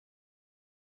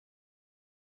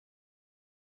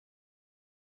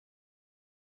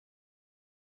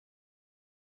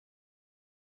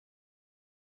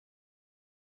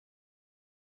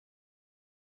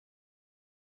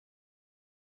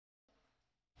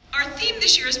theme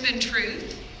this year has been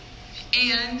truth,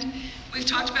 and we've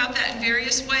talked about that in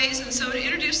various ways. And so to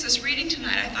introduce this reading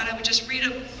tonight, I thought I would just read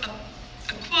a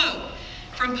quote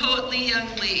from poet Lee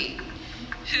Young Lee,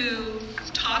 who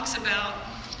talks about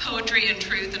poetry and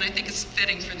truth, and I think it's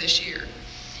fitting for this year.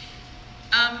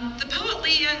 The poet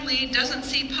Lee Young Lee doesn't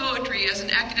see poetry as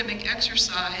an academic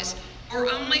exercise or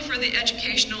only for the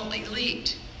educational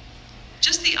elite.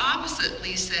 Just the opposite,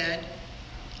 Lee said.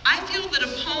 I feel that a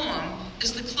poem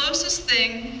is the closest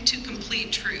thing to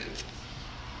complete truth.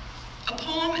 A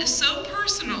poem is so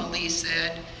personal, Lee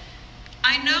said.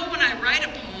 I know when I write a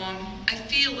poem, I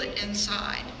feel it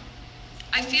inside.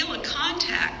 I feel a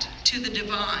contact to the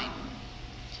divine.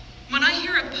 When I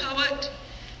hear a poet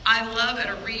I love at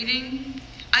a reading,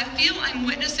 I feel I'm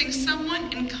witnessing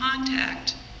someone in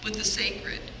contact with the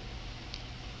sacred.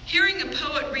 Hearing a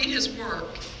poet read his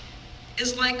work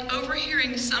is like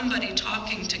overhearing somebody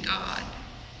talking to God.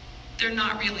 They're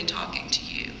not really talking to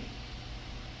you.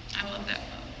 I love that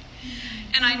poet.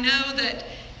 And I know that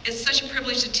it's such a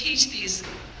privilege to teach these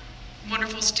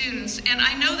wonderful students, and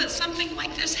I know that something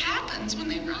like this happens when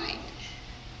they write.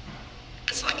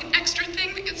 It's like an extra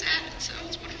thing that gets added, so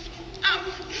it's wonderful.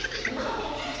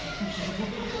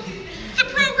 The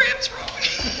program's wrong.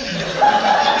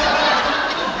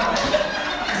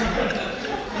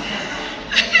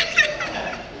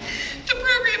 The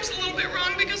program's a little bit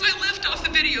wrong because I left off the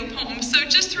video poem. So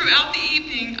just throughout the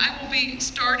evening, I will be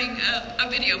starting a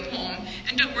video poem.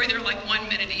 And don't worry, they're like 1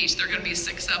 minute each. There are going to be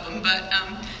 6 of them, but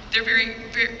they're very,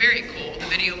 very, very cool. The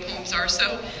video poems are.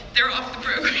 So they're off the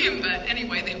program, but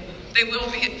anyway, they will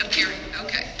be appearing.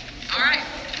 Okay. All right.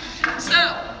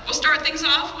 So we'll start things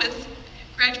off with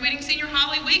graduating senior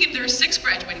Holly Wiegand. There are 6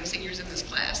 graduating seniors in this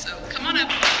class, so come on up.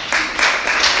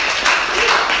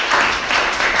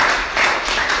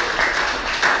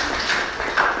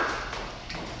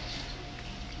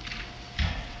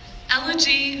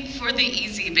 Elegy for the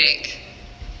Easy Bake.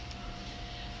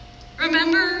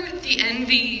 Remember the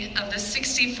envy of the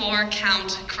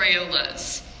 64-count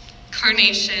Crayolas,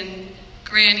 Carnation,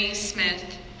 Granny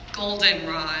Smith,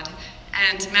 Goldenrod,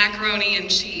 and macaroni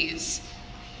and cheese,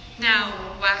 now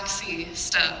waxy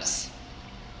stubs.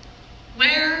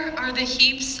 Where are the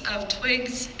heaps of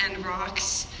twigs and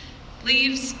rocks,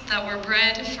 leaves that were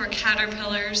bred for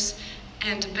caterpillars,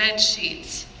 and bed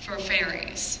sheets for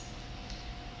fairies?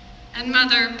 And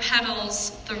Mother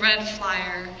peddles the red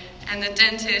flyer and the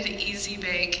dented Easy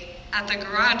Bake at the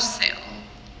garage sale.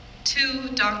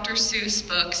 2 Dr. Seuss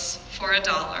books for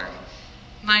 $1.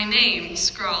 My name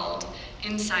scrawled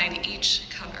inside each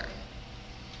cover.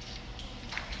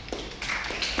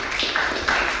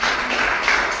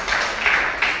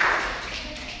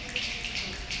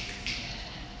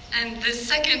 And the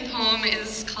second poem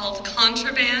is called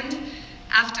Contraband,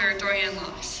 after Dorian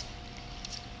Loss.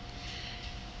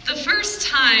 The first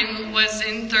time was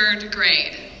in 3rd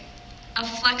grade, a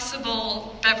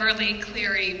flexible Beverly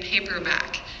Cleary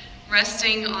paperback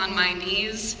resting on my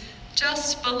knees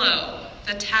just below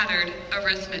the tattered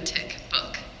arithmetic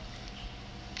book.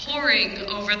 Poring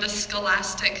over the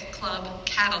Scholastic Club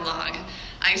catalog,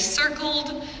 I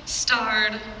circled,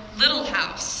 starred Little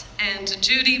House and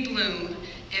Judy Blume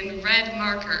in red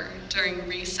marker during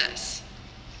recess.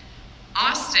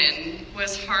 Austen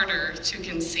was harder to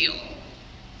conceal,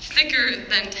 thicker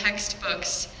than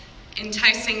textbooks,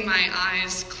 enticing my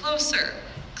eyes closer,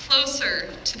 closer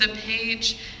to the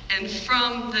page and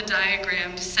from the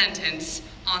diagrammed sentence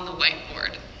on the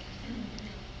whiteboard.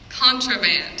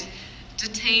 Contraband,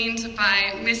 detained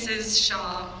by Mrs.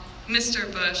 Shaw,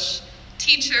 Mr. Bush,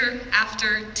 teacher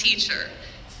after teacher,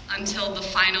 until the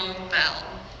final bell.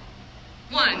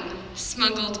 One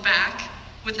smuggled back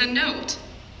with a note.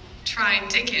 Try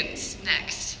Dickens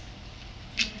next.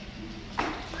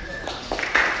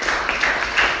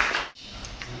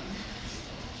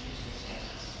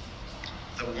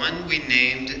 The one we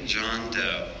named John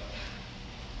Doe.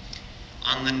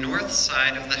 On the north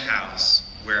side of the house,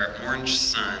 where orange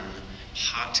sun,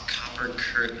 hot copper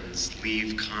curtains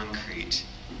leave concrete,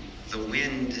 the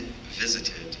wind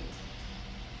visited.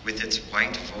 With its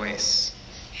white voice,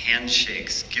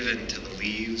 handshakes given to the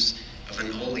leaves of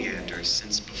an oleander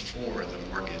since before the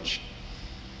mortgage.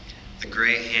 The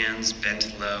gray hands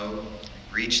bent low,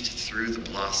 reached through the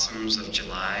blossoms of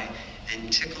July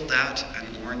and tickled out an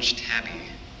orange tabby.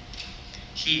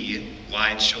 He,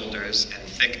 wide shoulders and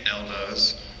thick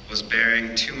elbows, was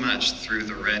bearing too much through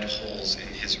the red holes in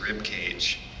his rib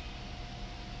cage.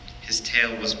 His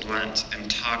tail was blunt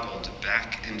and toggled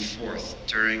back and forth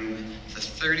during the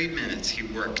 30 minutes he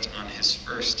worked on his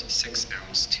first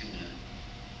 6-ounce tuna.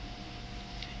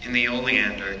 In the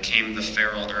oleander came the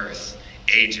feral earth,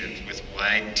 aged with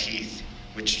wide teeth,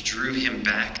 which drew him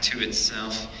back to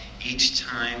itself each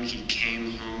time he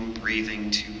came home breathing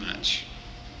too much.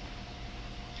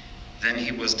 Then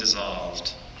he was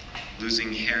dissolved,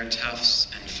 losing hair tufts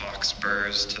and fox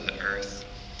burrs to the earth.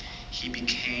 He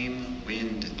became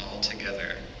wind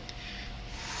altogether,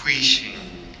 wheeshing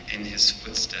in his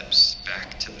footsteps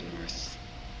back to the north.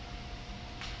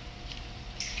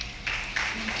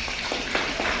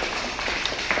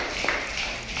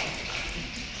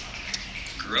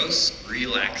 Gross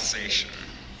relaxation.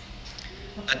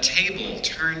 A table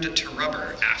turned to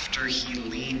rubber after he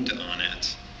leaned on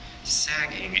it,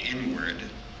 sagging inward.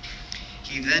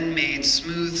 He then made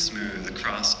smooth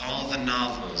across all the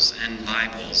novels and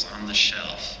Bibles on the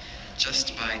shelf,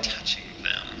 just by touching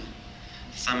them,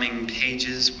 thumbing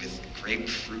pages with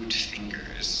grapefruit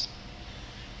fingers.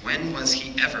 When was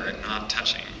he ever not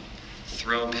touching?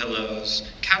 Throw pillows,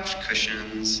 couch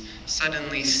cushions,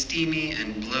 suddenly steamy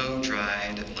and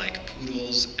blow-dried like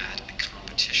poodles at a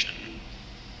competition.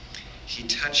 He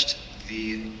touched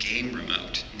the game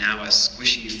remote, now a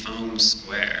squishy foam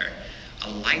square. A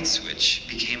light switch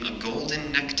became a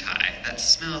golden necktie that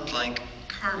smelled like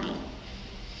caramel.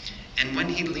 And when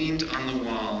he leaned on the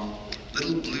wall,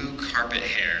 little blue carpet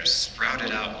hairs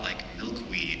sprouted out like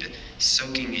milkweed,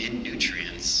 soaking in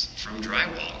nutrients from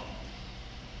drywall.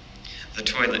 The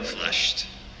toilet flushed,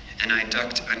 and I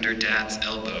ducked under Dad's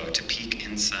elbow to peek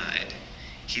inside.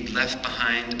 He'd left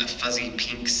behind a fuzzy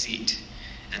pink seat,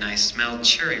 and I smelled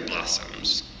cherry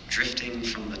blossoms drifting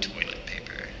from the toilet paper.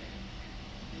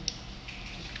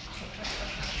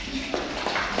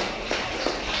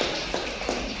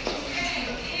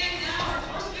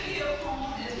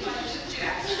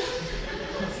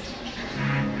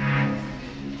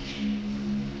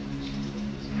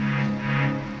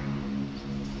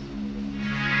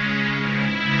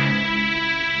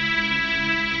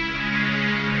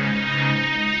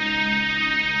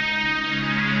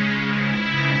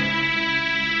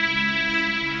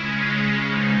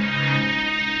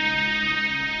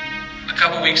 A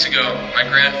couple weeks ago, my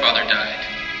grandfather died,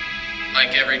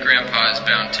 like every grandpa is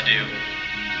bound to do.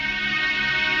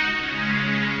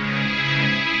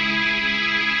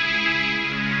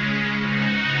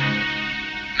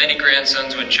 Many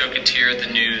grandsons would choke a tear at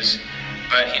the news,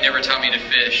 but he never taught me to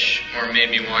fish or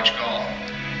made me watch golf.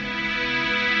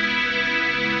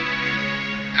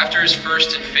 After his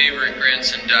first and favorite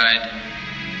grandson died,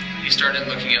 he started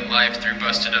looking at life through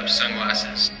busted-up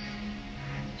sunglasses.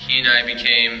 He and I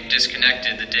became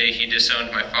disconnected the day he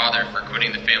disowned my father for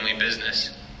quitting the family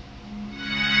business.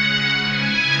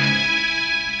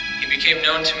 He became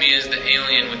known to me as the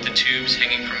alien with the tubes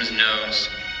hanging from his nose,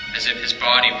 as if his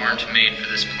body weren't made for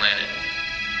this planet.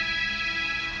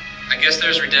 I guess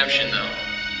there's redemption, though.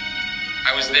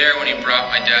 I was there when he brought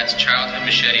my dad's childhood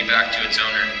machete back to its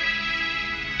owner.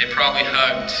 They probably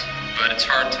hugged, but it's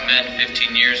hard to mend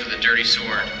 15 years with a dirty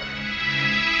sword.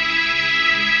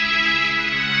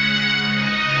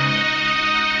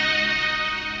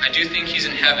 I do think he's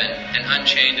in heaven and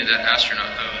unchained to that astronaut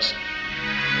hose.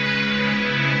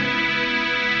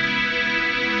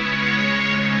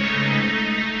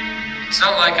 It's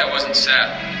not like I wasn't sad.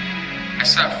 I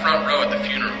sat front row at the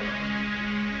funeral.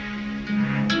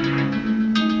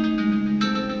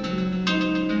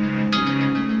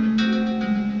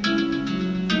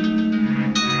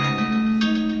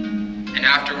 And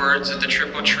afterwards, at the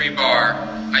Triple Tree Bar,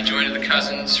 I joined the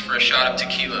cousins for a shot of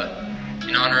tequila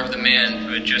in honor of the man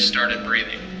who had just started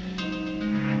breathing.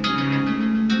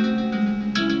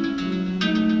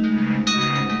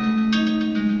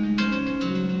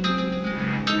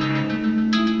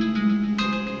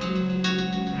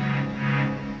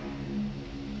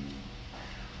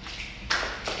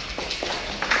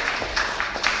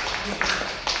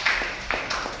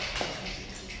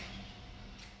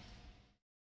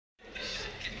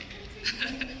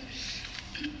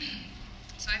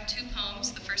 So I have two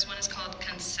poems. The first one is called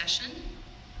Concession.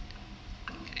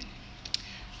 Okay.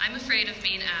 I'm afraid of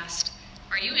being asked,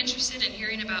 are you interested in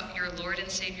hearing about your Lord and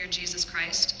Savior Jesus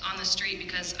Christ on the street,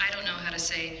 because I don't know how to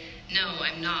say, no,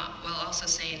 I'm not, while also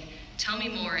saying, tell me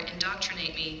more,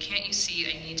 indoctrinate me, can't you see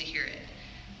I need to hear it?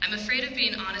 I'm afraid of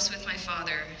being honest with my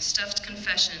father, stuffed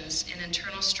confessions, an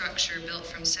internal structure built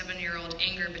from 7-year-old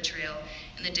anger betrayal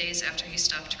in the days after he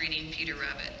stopped reading Peter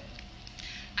Rabbit.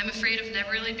 I'm afraid of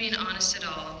never really being honest at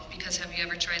all, because have you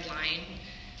ever tried lying?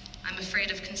 I'm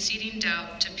afraid of conceding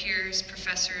doubt to peers,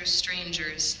 professors,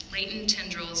 strangers, latent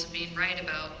tendrils of being right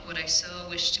about what I so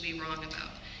wish to be wrong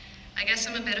about. I guess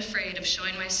I'm a bit afraid of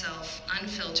showing myself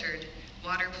unfiltered,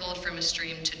 water pulled from a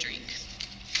stream to drink.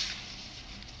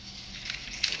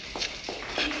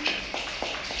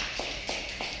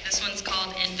 This one's called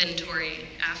inventory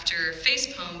after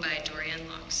Face Poem by Dorian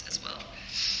Locks as well.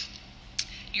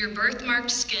 Your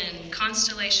birthmarked skin,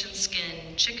 constellation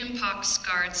skin, chickenpox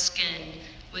scarred skin,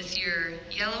 with your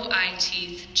yellow eye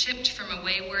teeth, chipped from a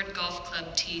wayward golf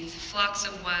club teeth, flocks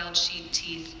of wild sheep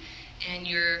teeth, and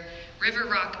your river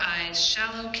rock eyes,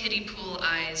 shallow kiddie pool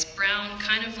eyes, brown,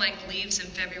 kind of like leaves in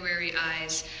February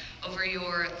eyes, over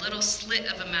your little slit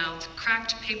of a mouth,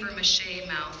 cracked paper mache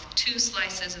mouth, 2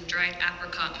 slices of dried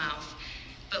apricot mouth.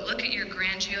 But look at your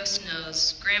grandiose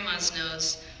nose, grandma's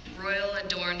nose, royal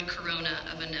adorned corona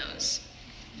of a nose.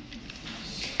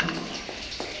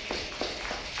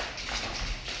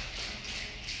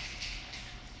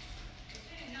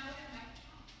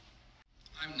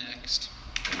 I'm next.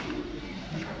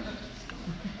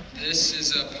 This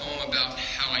is a poem about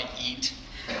how I eat,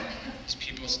 because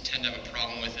people tend to have a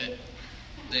problem with it.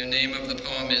 The name of the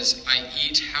poem is I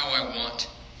Eat How I Want.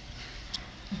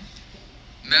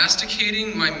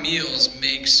 Masticating my meals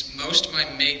makes most my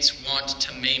mates want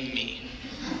to maim me.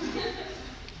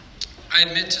 I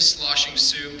admit to sloshing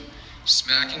soup,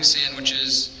 smacking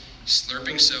sandwiches,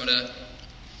 slurping soda.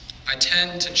 I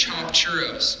tend to chomp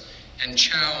churros and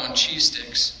chow on cheese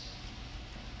sticks.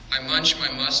 I munch my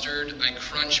mustard, I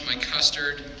crunch my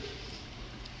custard.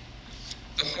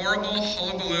 The horrible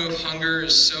hullabaloo of hunger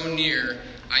is so near,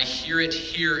 I hear it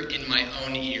here in my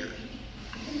own ear.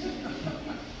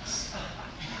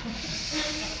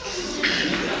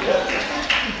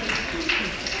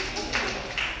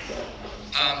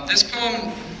 This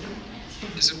poem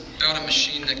is about a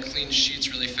machine that cleans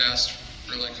sheets really fast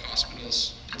for like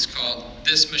hospitals. It's called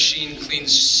This Machine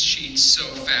Cleans Sheets So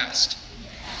Fast.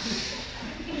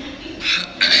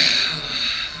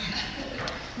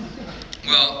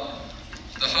 Well,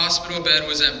 the hospital bed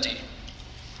was empty.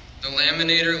 The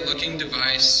laminator-looking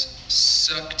device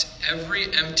sucked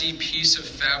every empty piece of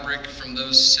fabric from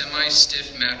those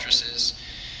semi-stiff mattresses.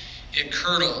 It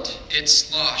curdled, it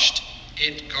sloshed,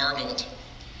 it gargled.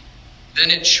 Then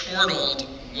it chortled,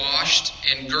 washed,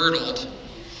 and girdled.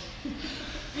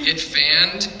 It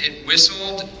fanned, it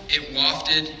whistled, it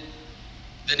wafted,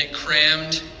 then it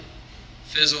crammed,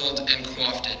 fizzled, and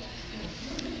quaffed.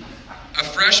 A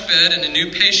fresh bed and a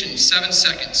new patient in 7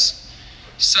 seconds.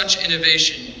 Such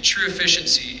innovation, true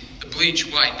efficiency, the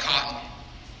bleach white cotton.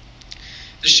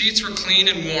 The sheets were clean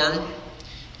and warm,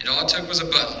 and all it took was a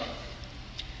button.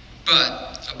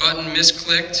 But a button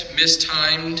misclicked,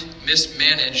 mistimed,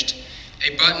 mismanaged,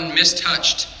 a button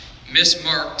mistouched,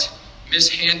 mismarked,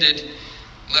 mishanded,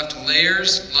 left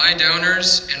layers,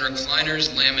 lie-downers, and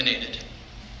recliners laminated,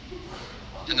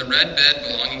 and the red bed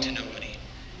belonging to nobody.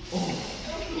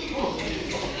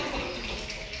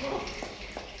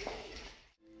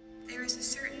 There is a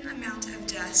certain amount of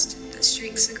dust that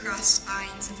streaks across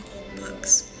spines of old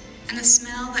books, and a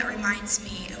smell that reminds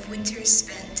me of winters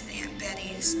spent at Aunt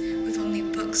Betty's with only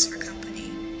books for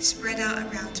company, spread out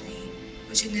around me,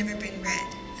 which had never been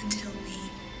read until me.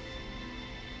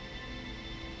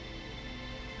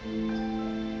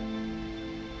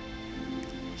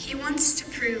 He wants to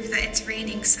prove that it's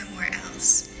raining somewhere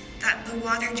else, that the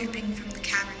water dripping from the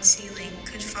cavern ceiling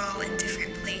could fall in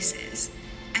different places,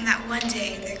 and that one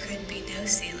day there could be no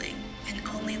ceiling, and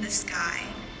only the sky,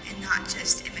 and not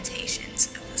just imitations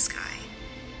of the sky.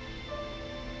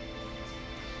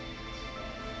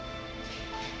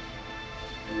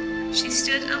 She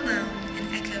stood alone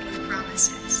and echoed with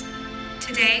promises.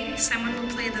 Today, someone will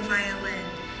play the violin,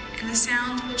 and the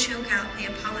sound will choke out the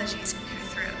apologies in her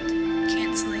throat,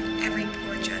 canceling every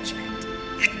poor judgment,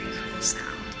 every cruel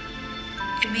sound.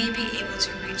 It may be able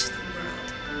to reach the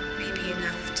world, may be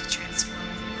enough to transform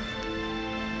the world.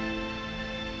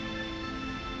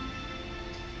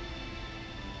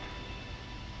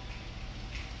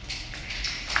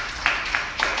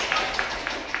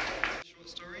 Short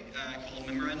story called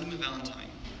Memorandum of Valentine.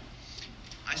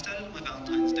 I started on my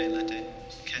Valentine's Day letter,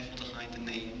 careful to hide the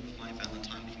name of my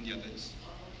Valentine from the others.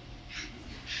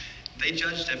 They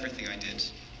judged everything I did.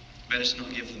 Better to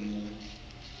not give them more.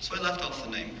 So I left off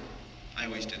the name. I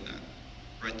always did that.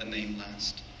 Write the name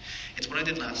last. It's what I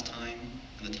did last time,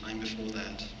 and the time before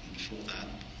that, and before that.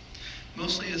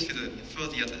 Mostly is for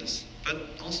the others, but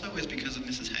also is because of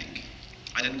Mrs. Hank.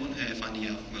 I didn't want her finding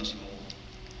out most of all.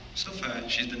 So far,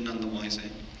 she's been none the wiser.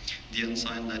 The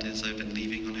unsigned letters I've been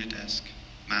leaving on her desk,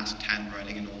 masked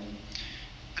handwriting and all.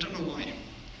 I don't know why.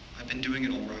 I've been doing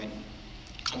it all right.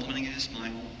 Complimenting her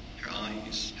smile, her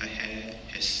eyes, her hair,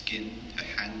 her skin, her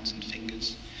hands and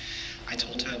fingers. I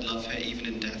told her I'd love her even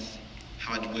in death,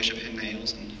 how I'd worship her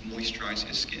nails and moisturize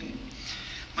her skin.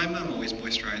 My mum always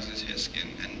moisturizes her skin,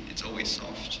 and it's always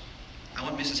soft. I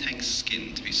want Mrs. Hank's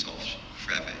skin to be soft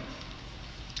forever.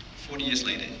 40 years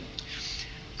later,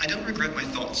 I don't regret my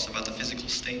thoughts about the physical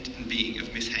state and being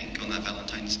of Miss Hank on that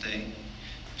Valentine's Day.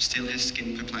 Still her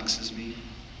skin perplexes me.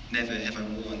 Never have I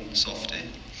worn softer.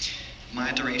 My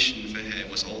adoration for her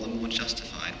was all the more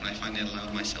justified when I finally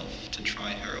allowed myself to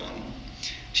try her on.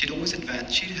 She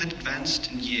had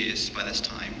advanced in years by this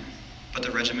time, but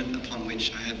the regimen upon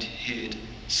which I had adhered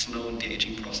slowed the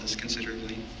aging process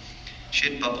considerably. She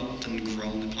had bubbled and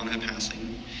grown upon her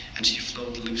passing, and she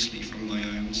flowed loosely from my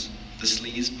arms, the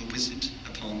sleeves of a wizard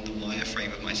upon the wire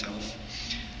frame of myself.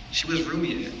 She was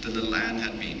roomier than the Anne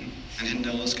had been, and her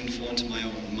nose conformed to my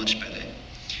own much better.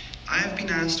 I have been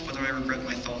asked whether I regret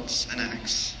my thoughts and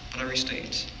acts, but I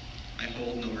restate, I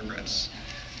hold no regrets.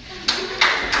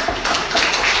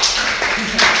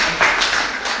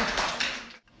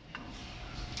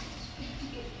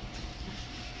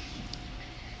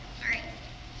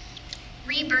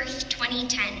 Rebirth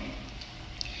 2010.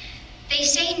 They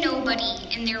say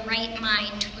nobody in their right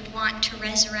mind would want to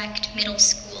resurrect middle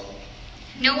school.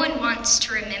 No one wants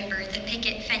to remember the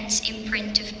picket fence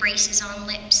imprint of braces on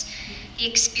lips, the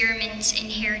experiments in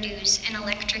hairdos and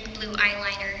electric blue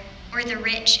eyeliner, or the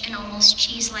rich and almost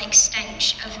cheese-like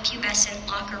stench of pubescent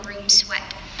locker room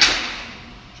sweat.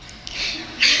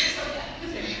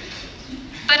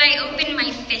 But I open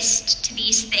my fist to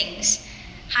these things: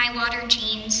 high-water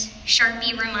jeans,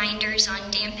 Sharpie reminders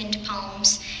on dampened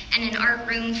palms, and an art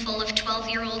room full of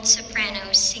 12-year-old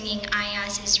sopranos singing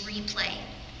Ayaz's Replay.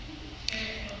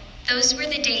 Those were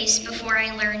the days before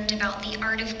I learned about the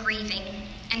art of grieving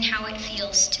and how it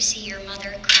feels to see your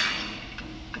mother cry.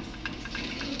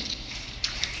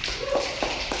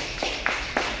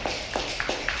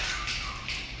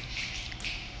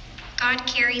 God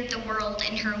carried the world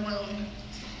in her womb.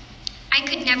 I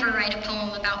could never write a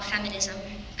poem about feminism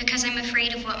because I'm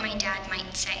afraid of what my dad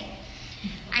might say.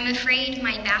 I'm afraid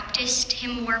my Baptist,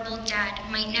 hymn-warbled dad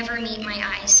might never meet my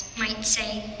eyes, might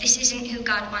say, "This isn't who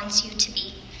God wants you to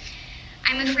be."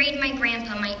 I'm afraid my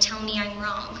grandpa might tell me I'm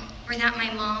wrong, or that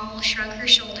my mom will shrug her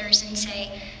shoulders and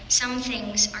say, "Some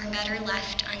things are better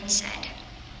left unsaid."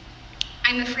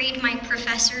 I'm afraid my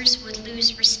professors would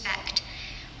lose respect,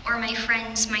 or my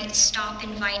friends might stop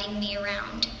inviting me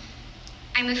around.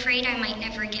 I'm afraid I might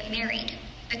never get married,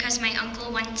 because my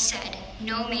uncle once said,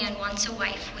 "No man wants a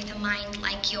wife with a mind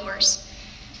like yours."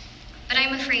 But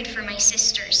I'm afraid for my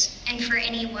sisters, and for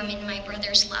any woman my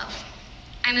brothers love.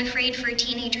 I'm afraid for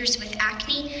teenagers with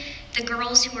acne, the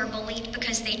girls who are bullied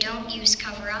because they don't use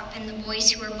cover-up, and the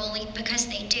boys who are bullied because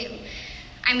they do.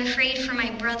 I'm afraid for my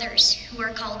brothers who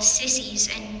are called sissies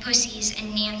and pussies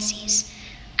and Nancys.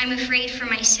 I'm afraid for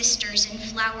my sisters in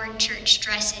flowered church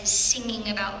dresses singing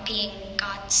about being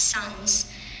God's sons,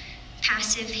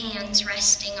 passive hands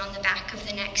resting on the back of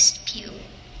the next pew.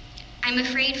 I'm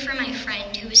afraid for my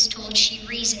friend who is told she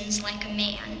reasons like a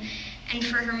man, and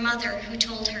for her mother who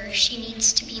told her she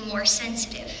needs to be more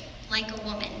sensitive, like a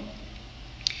woman.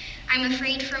 I'm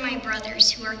afraid for my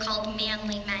brothers who are called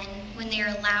manly men when they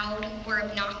are loud or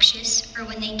obnoxious, or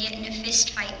when they get in a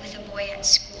fist fight with a boy at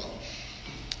school.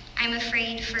 I'm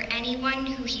afraid for anyone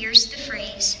who hears the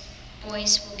phrase,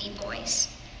 "Boys will be boys."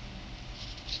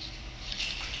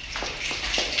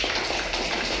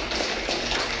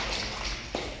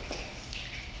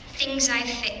 Things I've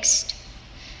fixed.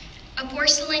 A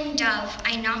porcelain dove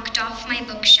I knocked off my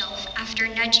bookshelf after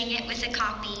nudging it with a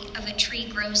copy of A Tree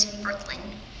Grows in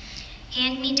Brooklyn.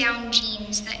 Hand-me-down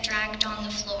jeans that dragged on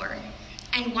the floor.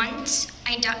 And once,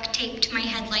 I duct-taped my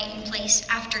headlight in place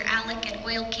after Alec at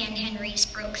Oil Can Henry's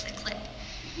broke the clip.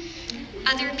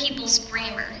 Other people's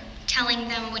grammar, telling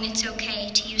them when it's okay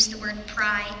to use the word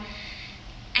pry.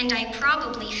 And I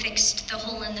probably fixed the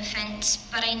hole in the fence,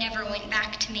 but I never went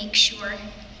back to make sure,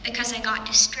 because I got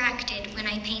distracted when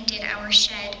I painted our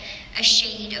shed a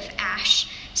shade of ash,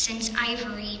 since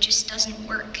ivory just doesn't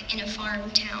work in a farm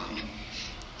town.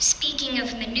 Speaking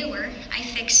of manure, I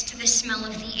fixed the smell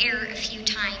of the air a few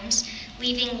times,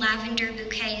 leaving lavender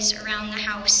bouquets around the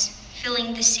house,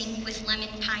 filling the sink with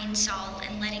lemon pine sol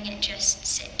and letting it just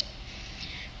sit.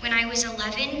 When I was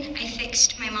 11, I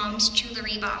fixed my mom's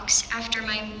jewelry box after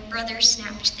my brother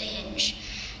snapped the hinge,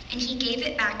 and he gave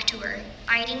it back to her,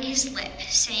 biting his lip,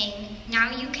 saying, "Now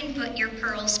you can put your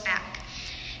pearls back."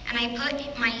 And I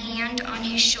put my hand on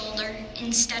his shoulder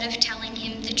instead of telling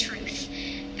him the truth,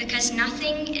 because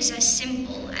nothing is as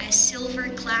simple as silver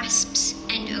clasps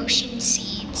and ocean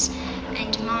seeds,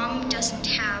 and Mom doesn't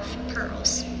have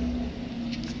pearls.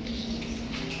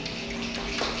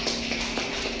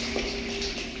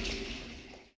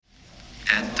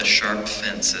 At the sharp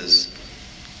fences.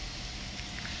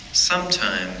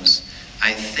 Sometimes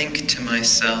I think to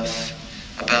myself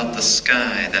about the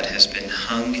sky that has been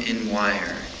hung in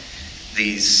wire,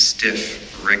 These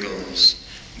stiff wriggles,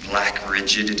 black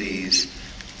rigidities,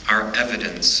 are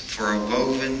evidence for a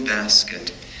woven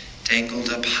basket dangled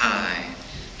up high,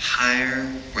 higher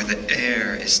where the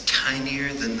air is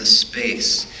tinier than the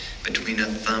space between a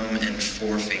thumb and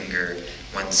forefinger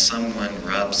when someone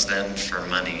rubs them for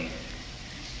money.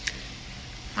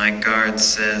 My guard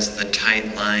says the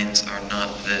tight lines are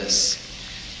not this,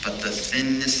 but the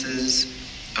thinnesses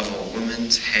of a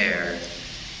woman's hair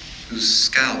whose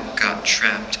scalp got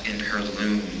trapped in her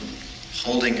loom,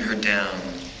 holding her down,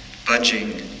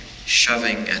 budging,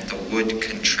 shoving at the wood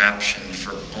contraption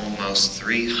for almost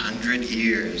 300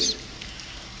 years.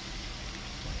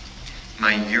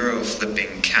 My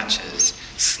euro-flipping catches,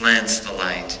 slants the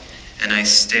light, and I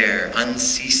stare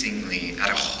unceasingly at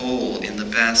a hole in the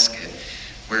basket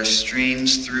where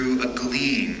streams through a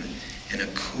gleam in a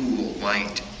cool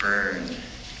white burn.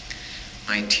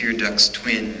 My tear ducts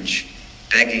twinge,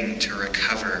 begging to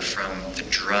recover from the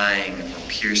drying or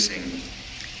piercing.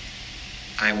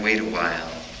 I wait a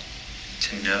while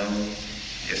to know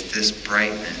if this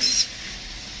brightness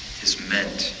is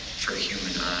meant for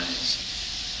human eyes.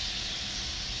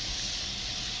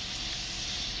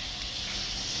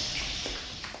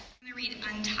 I'm going to read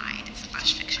Untied. It's a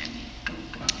flash fiction.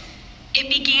 It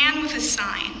began with a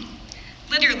sign,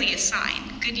 literally a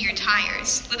sign, Goodyear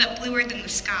tires, lit up bluer than the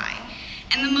sky.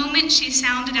 And the moment she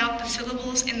sounded out the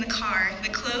syllables in the car, the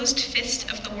closed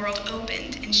fist of the world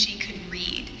opened and she could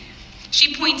read.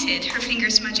 She pointed, her finger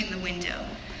smudging the window.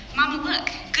 Mama, look,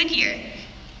 Goodyear.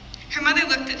 Her mother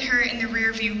looked at her in the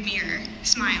rearview mirror,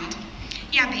 smiled.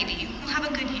 Yeah, baby, we'll have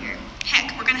a good year.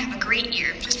 Heck, we're gonna have a great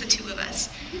year, just the two of us.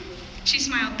 She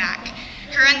smiled back.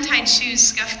 Her untied shoes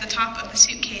scuffed the top of the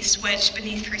suitcase wedged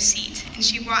beneath her seat, and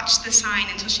she watched the sign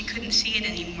until she couldn't see it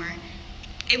anymore.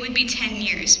 It would be 10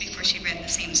 years before she read the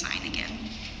same sign again.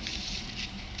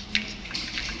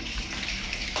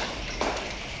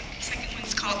 The second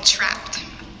one's called Trapped.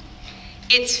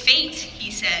 It's fate,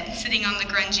 he said, sitting on the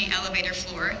grungy elevator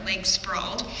floor, legs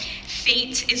sprawled.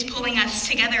 Fate is pulling us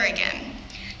together again.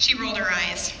 She rolled her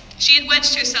eyes. She had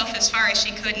wedged herself as far as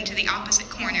she could into the opposite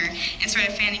corner and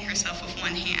started fanning herself with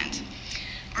one hand.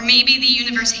 Or maybe the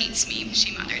universe hates me,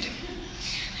 she muttered.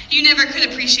 You never could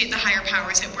appreciate the higher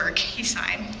powers at work, he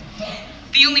sighed.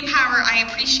 The only power I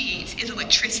appreciate is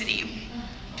electricity.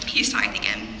 He sighed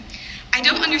again. I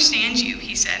don't understand you,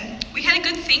 he said. We had a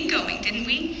good thing going, didn't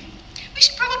we? We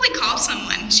should probably call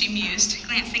someone, she mused,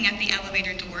 glancing at the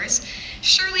elevator doors.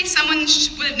 Surely someone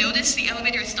would have noticed the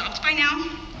elevator had stopped by now.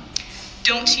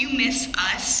 Don't you miss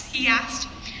us? He asked.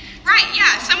 Right,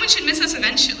 yeah, someone should miss us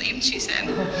eventually, she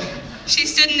said. She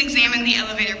stood and examined the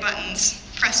elevator buttons,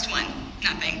 pressed one,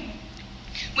 nothing.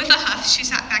 With a huff, she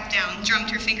sat back down, drummed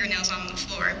her fingernails on the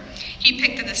floor. He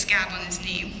picked at the scab on his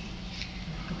knee.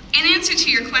 In answer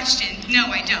to your question, no,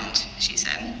 I don't, she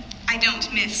said. I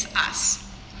don't miss us.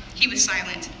 He was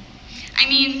silent. I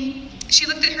mean, she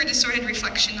looked at her distorted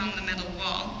reflection on the metal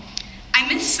wall. I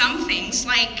miss some things,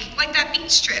 like that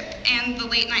beach trip, and the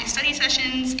late night study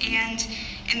sessions,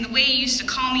 and the way you used to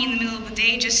call me in the middle of the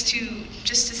day just to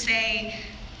say.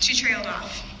 She trailed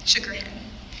off, shook her head.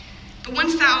 But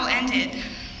once that all ended,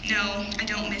 no, I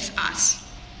don't miss us.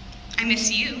 I miss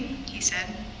you, he said.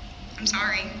 I'm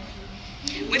sorry.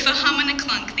 With a hum and a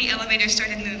clunk, the elevator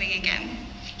started moving again.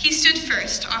 He stood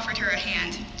first, offered her a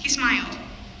hand. He smiled.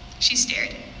 She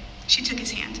stared. She took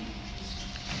his hand.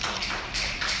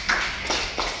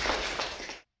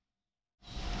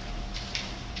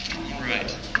 All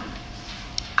right.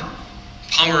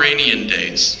 Pomeranian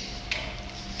days.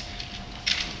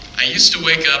 I used to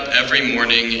wake up every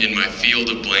morning in my field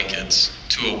of blankets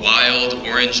to a wild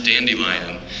orange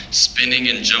dandelion spinning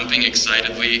and jumping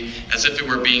excitedly as if it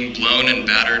were being blown and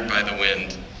battered by the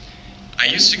wind. I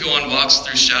used to go on walks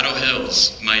through Shadow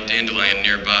Hills, my dandelion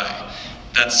nearby.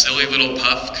 That silly little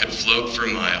puff could float for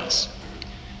miles.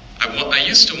 I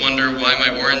used to wonder why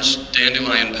my orange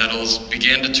dandelion petals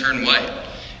began to turn white,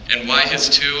 and why his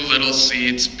two little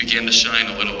seeds began to shine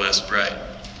a little less bright.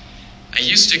 I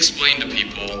used to explain to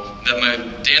people that my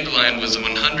dandelion was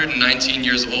 119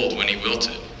 years old when he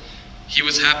wilted. He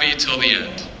was happy till the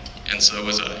end, and so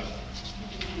was I.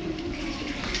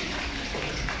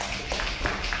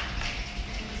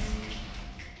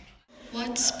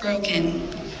 What's Broken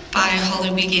by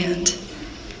Holly Gant.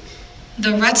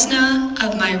 The retina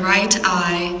of my right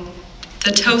eye,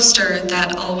 the toaster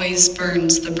that always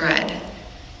burns the bread.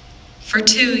 For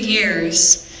 2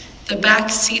 years, the back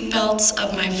seat belts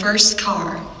of my first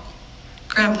car.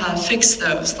 Grandpa fixed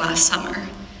those last summer.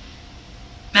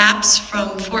 Maps from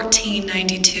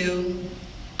 1492,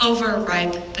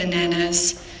 overripe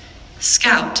bananas,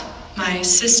 Scout my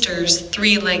sister's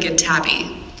three-legged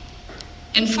tabby.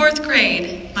 In 4th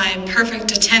grade, my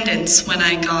perfect attendance when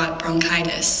I got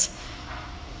bronchitis.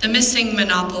 The missing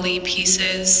Monopoly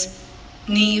pieces,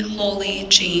 knee-holy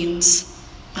jeans,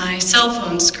 my cell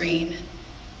phone screen.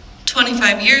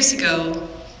 25 years ago,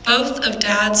 both of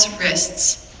Dad's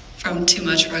wrists from too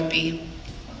much rugby.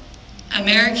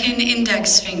 American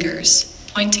index fingers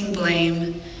pointing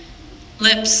blame,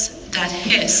 lips that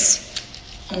hiss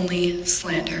only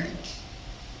slander.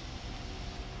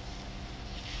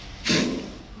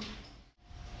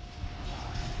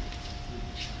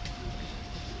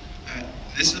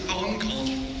 This is a poem called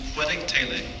Poetic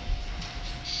Tailor.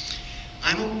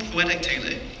 I'm a poetic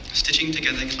tailor, stitching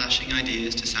together clashing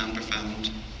ideas to sound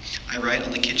profound. I write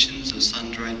on the kitchens of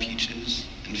sun-dried peaches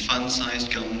and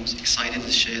fun-sized gums, excited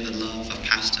to share the love of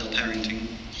pastel parenting.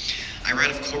 I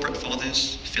write of corporate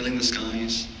fathers filling the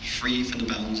skies, free from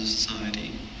the bounds of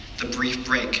society, the brief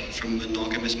break from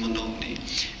monogamous monotony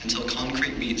until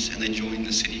concrete meets and they join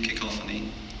the city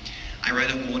cacophony. I write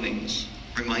of mornings,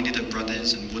 reminded of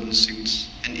brothers in wooden suits,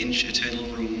 an inch eternal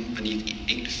room beneath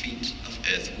 8 feet of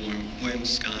earthworm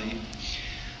sky.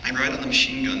 I write on the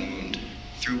machine gun wound.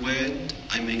 Through word,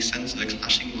 I make sense of a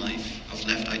clashing life of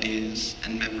left ideas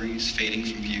and memories fading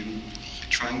from view,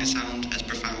 trying to sound as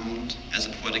profound as a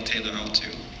poetic tailor ought to.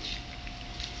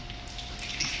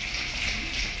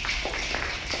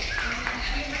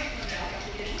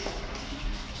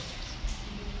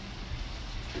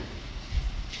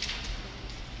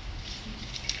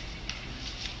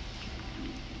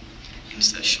 I'm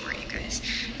so short, you guys.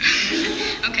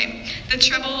 Okay, the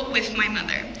trouble with my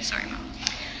mother. Sorry, Mom.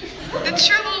 The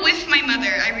trouble with my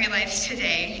mother, I realized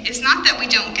today, is not that we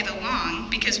don't get along,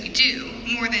 because we do,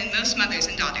 more than most mothers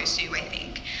and daughters do, I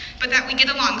think, but that we get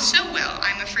along so well,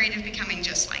 I'm afraid of becoming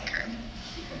just like her.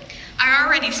 I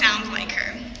already sound like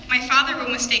her. My father will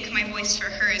mistake my voice for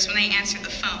hers when I answer the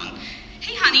phone.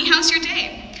 Hey, honey, how's your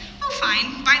day? Oh,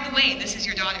 fine. By the way, this is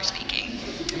your daughter speaking.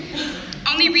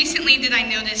 Only recently did I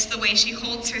notice the way she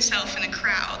holds herself in a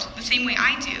crowd, the same way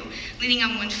I do, leaning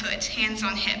on one foot, hands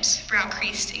on hips, brow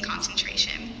creased in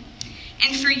concentration.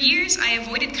 And for years, I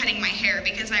avoided cutting my hair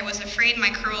because I was afraid my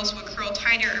curls would curl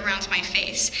tighter around my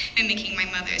face, mimicking my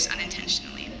mother's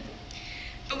unintentionally.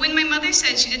 But when my mother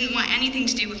said she didn't want anything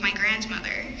to do with my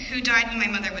grandmother, who died when my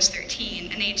mother was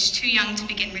 13, an age too young to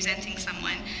begin resenting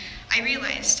someone, I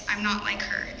realized I'm not like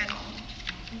her at all.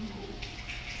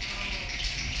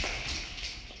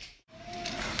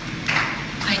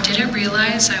 I didn't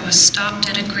realize I was stopped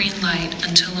at a green light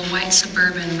until a white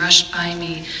Suburban rushed by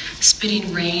me,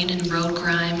 spitting rain and road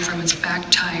grime from its back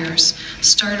tires,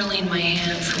 startling my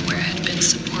hand from where it had been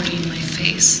supporting my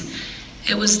face.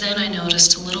 It was then I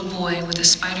noticed a little boy with a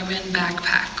Spider-Man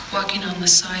backpack walking on the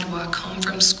sidewalk home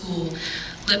from school,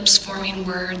 lips forming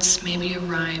words, maybe a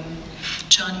rhyme.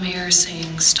 John Mayer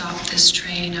saying, "Stop this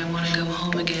train, I want to go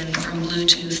home again," from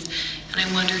Bluetooth, and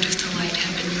I wondered if the light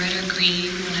had been red or green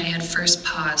when I had first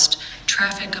paused,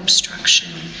 traffic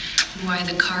obstruction, and why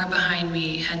the car behind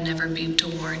me had never beeped a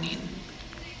warning.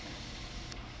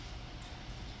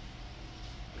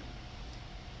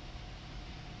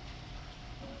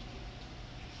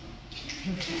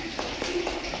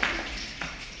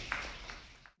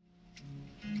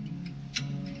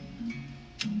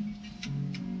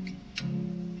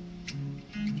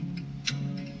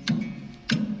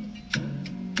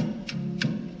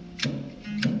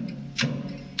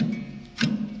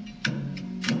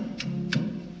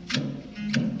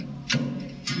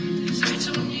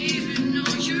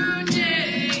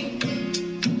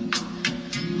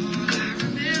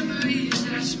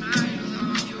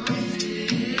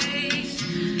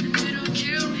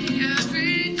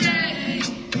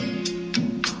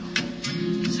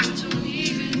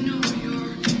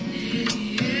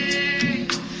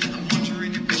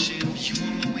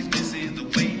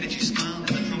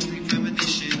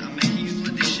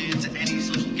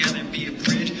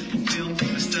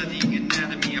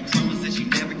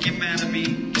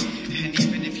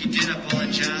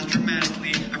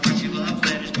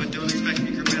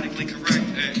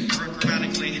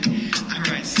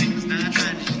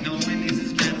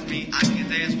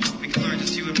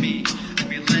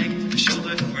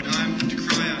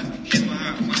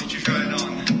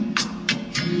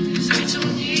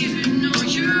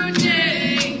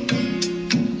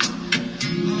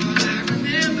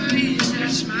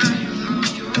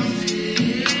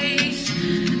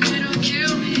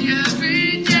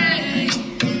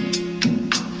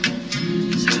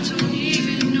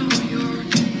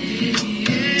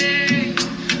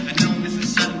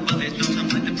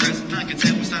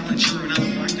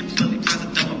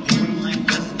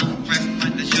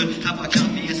 How about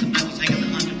coffee and some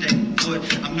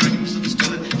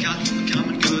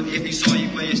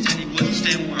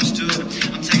stand where I stood.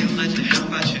 I'm taking a legend, how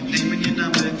about your name and your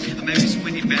number? Or maybe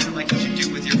sweetie banner like what you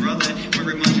do with your brother. Where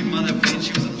remind your mother when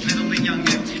she was a little bit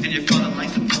younger. And your father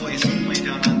likes the boys from way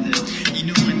down under. You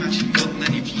know I'm actually good, and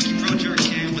then you plucky pro jerk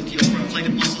can with the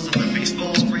overinflated muscles and the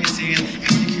baseball's gray sand.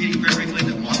 Executing perfectly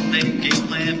the modern day game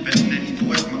plan. Better than any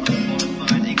boy from a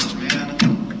modified English man.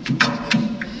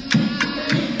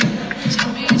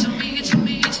 Tell me your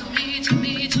name. Tell me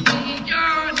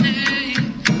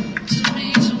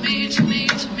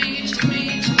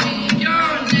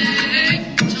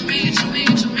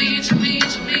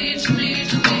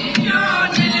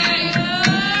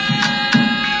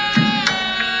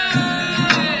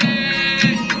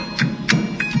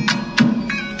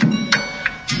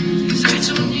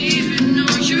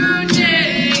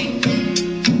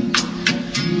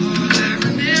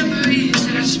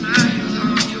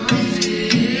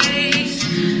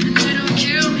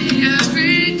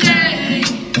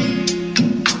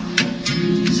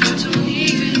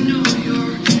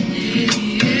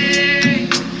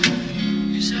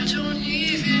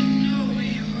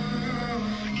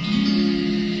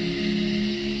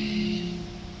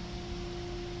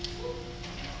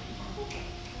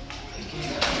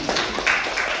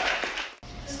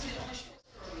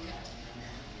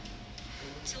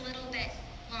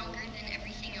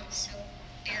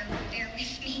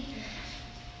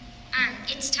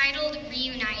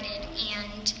Reunited,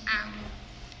 and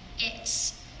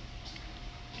it's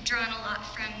drawn a lot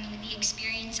from the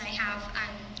experience I have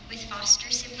with foster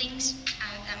siblings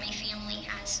that my family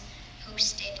has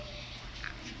hosted,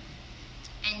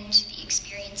 and the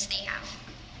experience they have.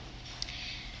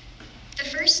 The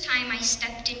first time I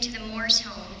stepped into the Moore's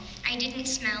home, I didn't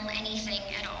smell anything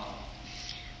at all.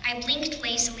 I blinked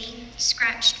lazily,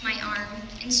 scratched my arm,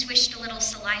 and swished a little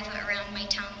saliva around my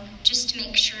tongue just to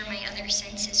make sure my other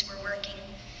senses were working.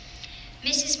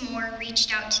 Mrs. Moore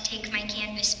reached out to take my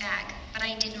canvas bag, but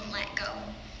I didn't let go.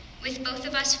 With both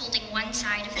of us holding one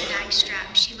side of the bag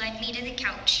strap, she led me to the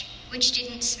couch, which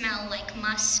didn't smell like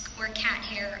musk or cat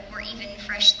hair or even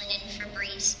fresh linen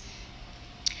Febreze.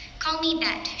 "Call me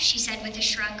Bet," she said with a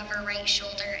shrug of her right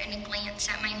shoulder and a glance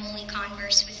at my holy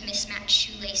Converse with mismatched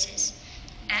shoelaces.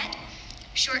 Bet?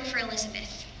 Short for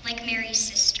Elizabeth, like Mary's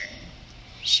sister.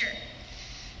 Sure.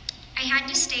 I had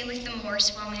to stay with the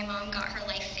Moores while my mom got her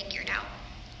life figured out.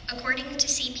 According to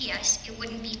CPS, it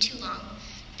wouldn't be too long.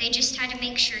 They just had to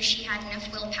make sure she had enough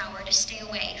willpower to stay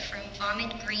away from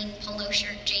vomit green polo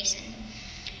shirt Jason.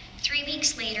 3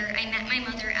 weeks later, I met my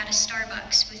mother at a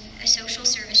Starbucks with a social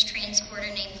service transporter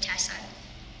named Tessa.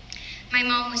 My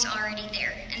mom was already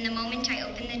there, and the moment I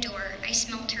opened the door, I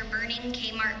smelt her burning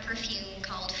Kmart perfume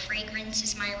called Fragrance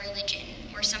is My Religion,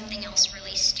 or something else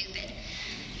really stupid.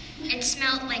 It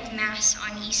smelled like Mass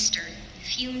on Easter,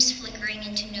 fumes flickering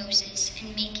into noses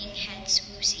and making heads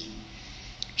woozy.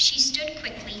 She stood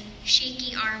quickly,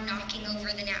 shaky arm knocking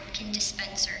over the napkin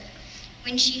dispenser.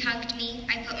 When she hugged me,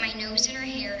 I put my nose in her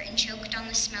hair and choked on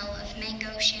the smell of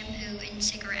mango shampoo and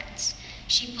cigarettes.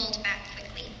 She pulled back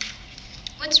quickly.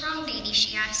 "What's wrong, baby?"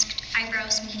 she asked,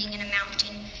 eyebrows meeting in a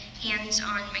mountain, hands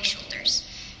on my shoulders.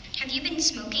 "Have you been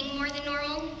smoking more than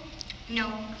normal?"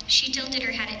 "No." She tilted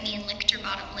her head at me and licked her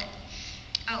bottom lip.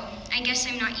 "Oh, I guess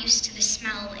I'm not used to the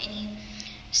smell any...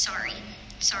 Sorry.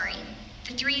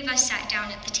 The three of us sat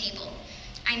down at the table.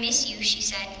 "I miss you," she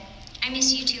said. "I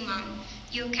miss you too, Mom.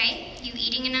 You okay? You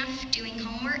eating enough? Doing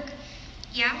homework?"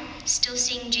 "Yeah. Still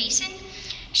seeing Jason?"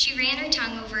 She ran her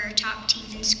tongue over her top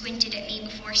teeth and squinted at me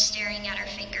before staring at her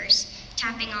fingers,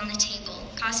 tapping on the table,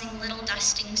 causing little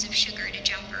dustings of sugar to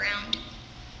jump around.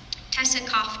 Tessa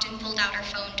coughed and pulled out her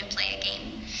phone to play a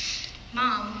game.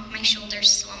 "Mom," my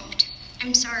shoulders slumped.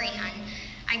 "I'm sorry, hon."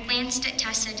 I glanced at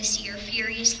Tessa to see her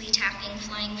furiously tapping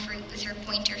flying fruit with her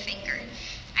pointer finger.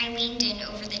 I leaned in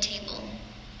over the table.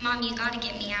 "Mom, you gotta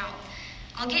get me out.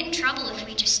 I'll get in trouble if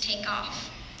we just take off."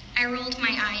 I rolled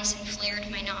my eyes and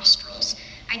flared my nostrils.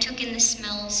 I took in the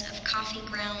smells of coffee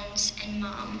grounds and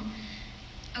Mom.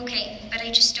 "Okay, but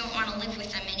I just don't want to live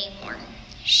with them anymore."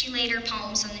 She laid her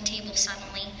palms on the table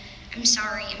suddenly. "I'm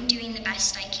sorry, I'm doing the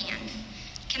best I can.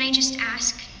 Can I just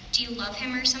ask, do you love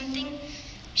him or something?"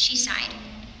 She sighed.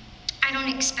 "I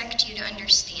don't expect you to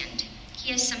understand.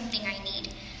 He has something I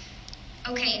need."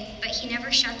 "Okay, but he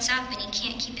never shuts up and he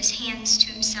can't keep his hands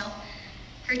to himself."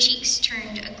 Her cheeks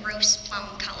turned a gross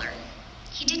plum color.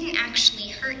 "He didn't actually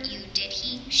hurt you, did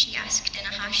he?" she asked in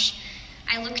a hush.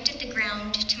 I looked at the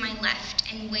ground to my left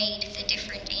and weighed the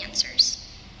different answers.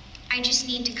 "I just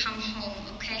need to come home,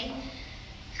 okay?"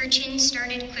 Her chin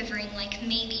started quivering like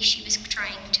maybe she was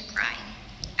trying to cry.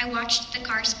 I watched the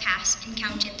cars pass and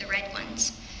counted the red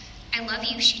ones. "I love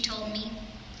you," she told me.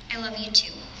 "I love you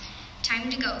too." Time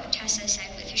to go, Tessa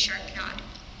said with a sharp nod.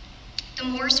 The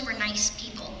Moores were nice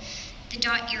people, the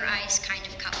dot-your-eyes kind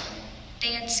of couple.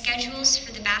 They had schedules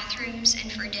for the bathrooms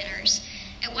and for dinners.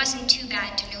 It wasn't too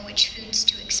bad to know which foods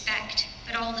to expect,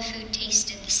 but all the food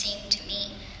tasted the same to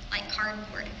me, like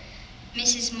cardboard.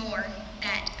 Mrs. Moore,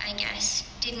 Bet, I guess,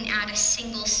 didn't add a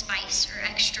single spice or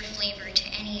extra flavor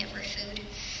to any of her food.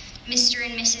 Mr.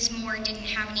 and Mrs. Moore didn't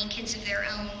have any kids of their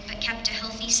own, but kept a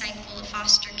healthy cycle of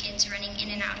foster kids running in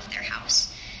and out of their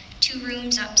house. 2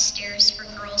 rooms upstairs for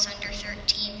girls under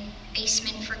 13,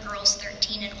 basement for girls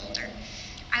 13 and older.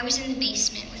 I was in the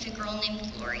basement with a girl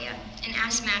named Gloria, an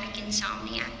asthmatic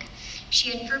insomniac.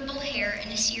 She had purple hair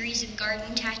and a series of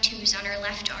garden tattoos on her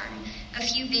left arm, a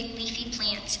few big leafy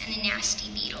plants, and a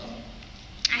nasty beetle.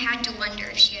 I had to wonder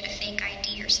if she had a fake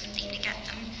ID or something to get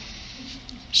them.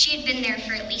 She had been there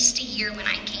for at least a year when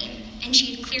I came, and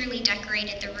she had clearly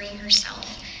decorated the room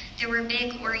herself. There were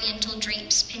big oriental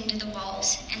drapes pinned to the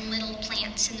walls and little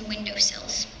plants in the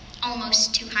windowsills,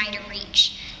 almost too high to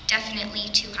reach, definitely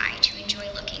too high to enjoy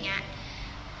looking at.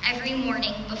 Every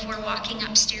morning before walking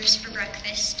upstairs for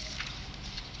breakfast,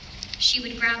 she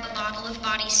would grab a bottle of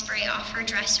body spray off her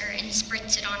dresser and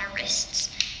spritz it on her wrists.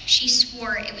 She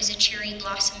swore it was a cherry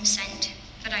blossom scent,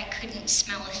 but I couldn't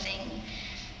smell a thing.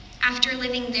 After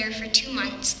living there for 2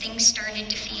 months, things started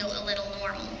to feel a little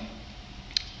normal.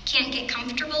 Can't get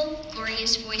comfortable?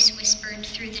 Gloria's voice whispered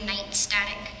through the night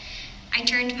static. I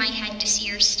turned my head to see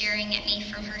her staring at me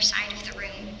from her side of the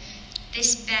room.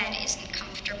 This bed isn't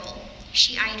comfortable.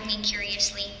 She eyed me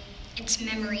curiously. It's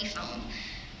memory foam.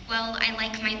 Well, I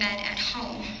like my bed at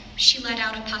home. She let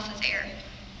out a puff of air.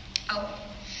 Oh,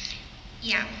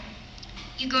 yeah.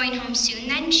 You going home soon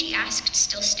then? She asked,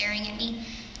 still staring at me.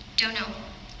 Don't know.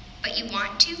 But you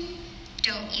want to?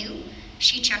 Don't you?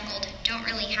 She chuckled. Don't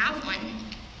really have one.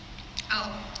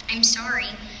 Oh, I'm sorry.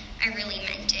 I really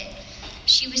meant it.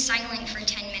 She was silent for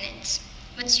 10 minutes.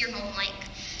 What's your home like?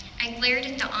 I glared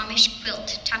at the Amish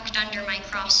quilt tucked under my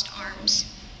crossed arms.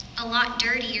 A lot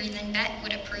dirtier than Bet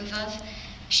would approve of.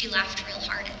 She laughed real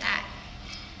hard at that.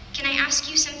 Can I ask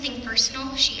you something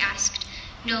personal? She asked,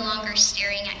 no longer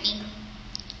staring at me.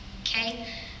 Okay.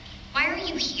 Why are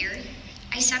you here?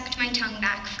 I sucked my tongue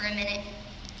back for a minute.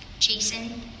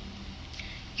 Jason?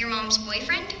 Your mom's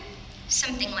boyfriend?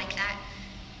 Something like that.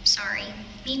 Sorry.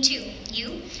 Me too.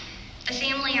 You? The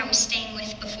family I was staying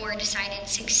with before decided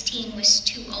 16 was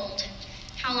too old.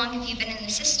 How long have you been in the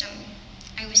system?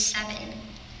 I was 7.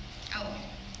 Oh.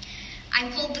 I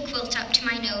pulled the quilt up to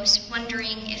my nose,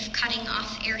 wondering if cutting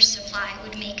off air supply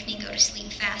would make me go to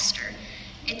sleep faster.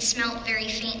 It smelt very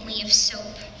faintly of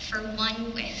soap for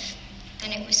one whiff,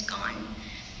 then it was gone.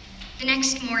 The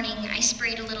next morning, I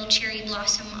sprayed a little cherry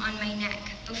blossom on my neck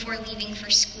before leaving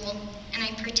for school, and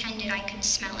I pretended I could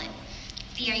smell it.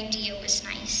 The idea was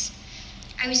nice.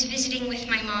 I was visiting with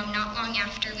my mom not long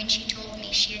after when she told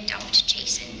me she had dumped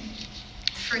Jason.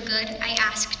 For good, I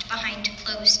asked behind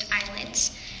closed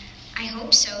eyelids. I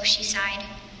hope so, she sighed.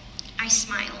 I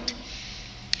smiled.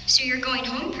 So you're going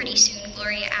home pretty soon,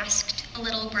 Gloria asked, a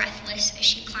little breathless as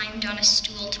she climbed on a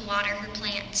stool to water her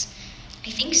plants.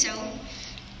 I think so.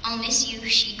 I'll miss you,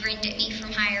 she grinned at me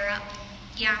from higher up.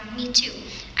 Yeah, me too.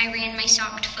 I ran my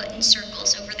socked foot in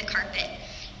circles over the carpet.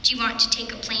 Do you want to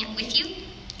take a plant with you?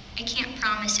 I can't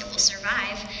promise it will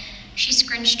survive. She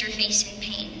scrunched her face in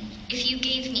pain. If you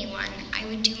gave me one, I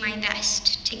would do my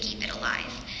best to keep it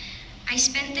alive. I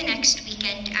spent the next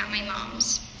weekend at my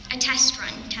mom's. A test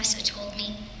run, Tessa told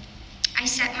me. I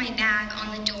set my bag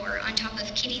on the door on top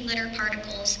of kitty litter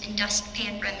particles and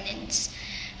dustpan remnants.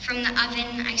 From the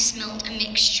oven, I smelled a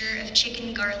mixture of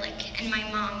chicken garlic and my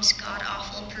mom's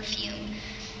god-awful perfume.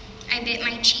 I bit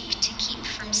my cheek to keep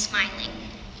from smiling.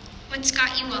 What's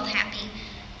got you all happy?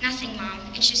 Nothing, Mom.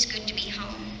 It's just good to be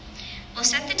home. We'll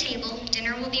set the table.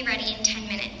 Dinner will be ready in 10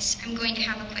 minutes. I'm going to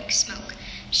have a quick smoke.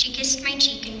 She kissed my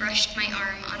cheek and brushed my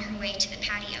arm on her way to the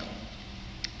patio.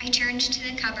 I turned to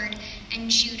the cupboard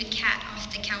and shooed a cat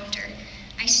off the counter.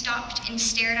 I stopped and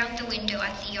stared out the window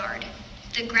at the yard.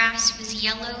 The grass was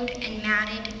yellowed and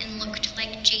matted and looked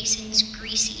like Jason's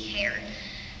greasy hair.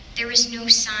 There was no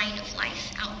sign of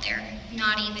life out there,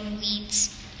 not even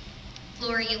weeds.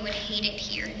 Gloria would hate it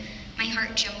here. My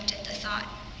heart jumped at the thought.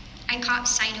 I caught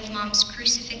sight of Mom's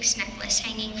crucifix necklace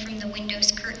hanging from the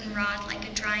window's curtain rod like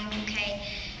a drying bouquet,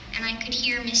 and I could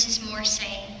hear Mrs. Moore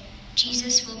say,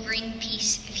 Jesus will bring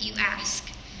peace if you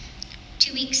ask.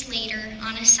 2 weeks later,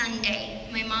 on a Sunday,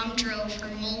 my mom drove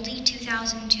her moldy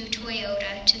 2002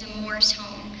 Toyota to the Moore's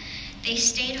home. They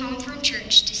stayed home from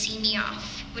church to see me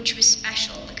off, which was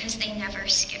special because they never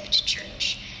skipped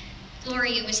church.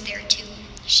 Gloria was there too.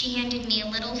 She handed me a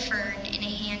little fern in a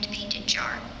hand-painted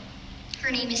jar.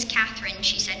 Her name is Catherine,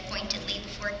 she said pointedly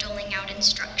before doling out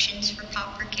instructions for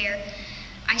proper care.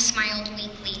 I smiled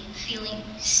weakly, feeling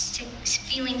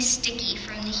sticky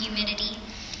from the humidity.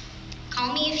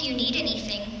 Call me if you need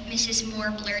anything, Mrs.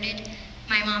 Moore blurted.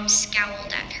 My mom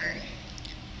scowled at her.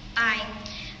 Bye.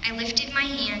 I lifted my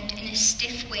hand in a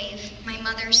stiff wave, my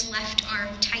mother's left arm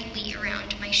tightly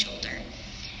around my shoulder.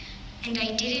 And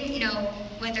I didn't know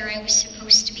whether I was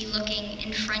supposed to be looking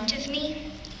in front of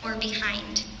me or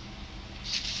behind.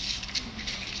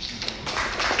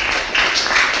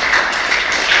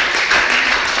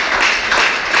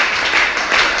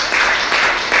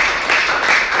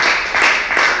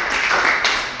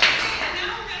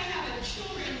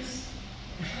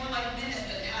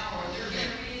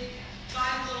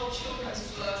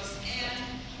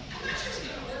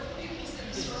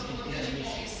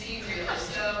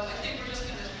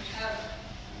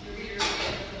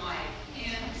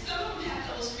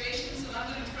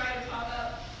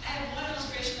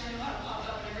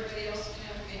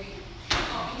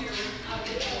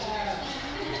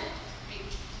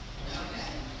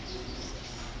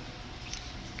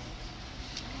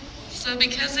 So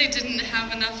because I didn't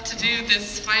have enough to do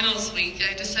this finals week,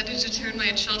 I decided to turn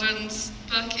my children's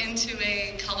book into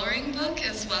a coloring book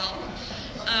as well.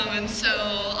 And so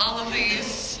all of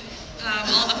these,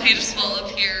 all the pages will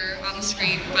appear on the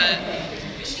screen, but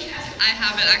I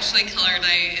have it actually colored.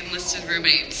 I enlisted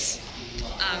roommates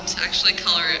to actually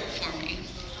color it for me.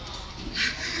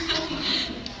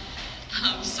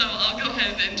 So I'll go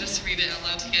ahead and just read it out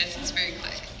loud to you guys. It's very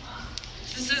quick.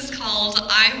 This is called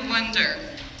I Wonder.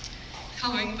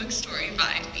 Coloring book story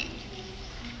by me.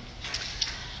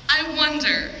 I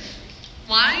wonder,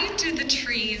 why do the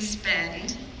trees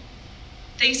bend?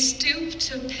 They stoop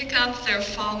to pick up their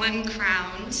fallen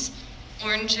crowns,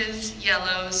 oranges,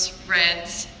 yellows,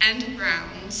 reds, and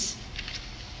browns.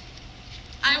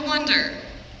 I wonder,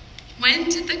 when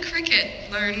did the cricket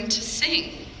learn to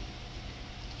sing?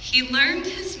 He learned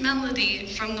his melody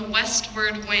from the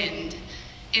westward wind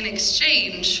in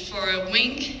exchange for a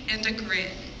wink and a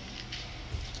grin.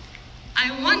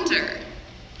 I wonder,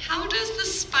 how does the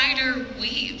spider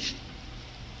weave?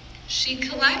 She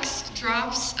collects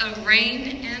drops of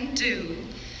rain and dew,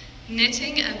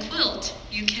 knitting a quilt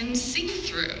you can see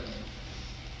through.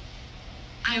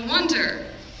 I wonder,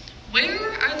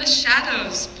 where are the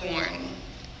shadows born?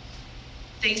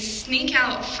 They sneak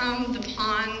out from the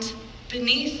pond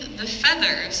beneath the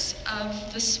feathers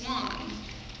of the swan.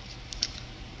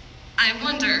 I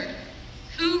wonder,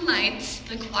 who lights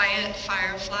the quiet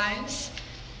fireflies?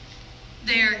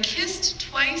 They are kissed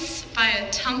twice by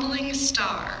a tumbling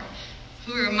star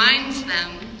who reminds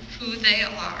them who they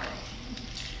are.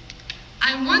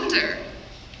 I wonder,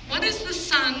 what is the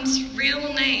sun's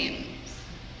real name?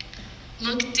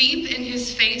 Look deep in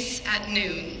his face at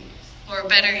noon, or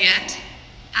better yet,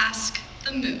 ask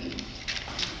the moon.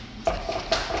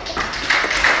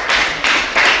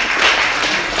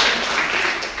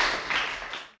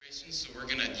 So we're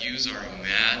gonna use our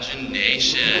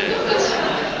imagination.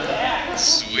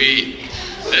 Sweet.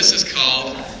 This is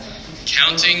called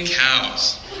Counting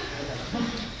Cows.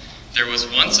 There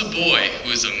was once a boy who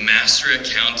was a master at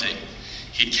counting.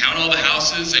 He'd count all the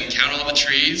houses and count all the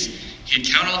trees. He'd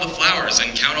count all the flowers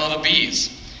and count all the bees.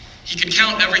 He could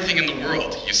count everything in the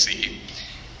world, you see.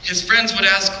 His friends would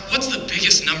ask, "What's the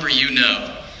biggest number you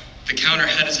know?" The counter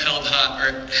held his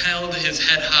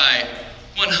head high,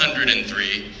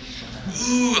 103.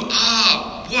 Ooh,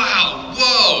 ah, wow,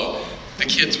 whoa. The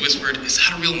kids whispered, "Is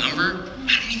that a real number?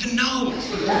 I don't even know."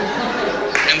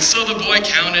 And so the boy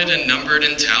counted and numbered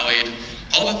and tallied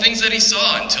all the things that he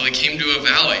saw until he came to a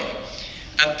valley.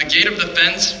 At the gate of the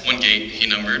fence, one gate he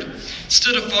numbered,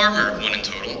 stood a farmer, one in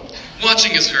total,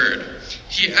 watching his herd.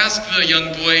 He asked the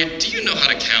young boy, "Do you know how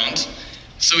to count?"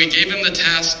 So he gave him the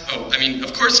task.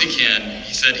 Of course he can,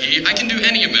 said he. "I can do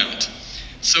any amount."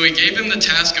 So he gave him the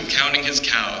task of counting his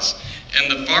cows, and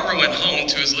the farmer went home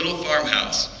to his little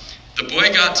farmhouse. The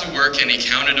boy got to work and he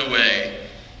counted away.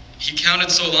 He counted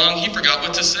so long he forgot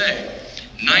what to say.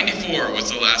 94 was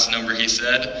the last number, he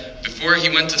said, before he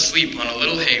went to sleep on a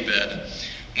little hay bed.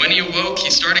 When he awoke, he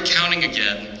started counting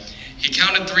again. He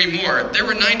counted 3 more. There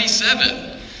were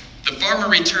 97. The farmer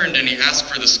returned and he asked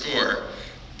for the score.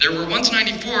 There were once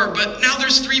 94, but now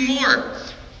there's 3 more.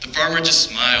 The farmer just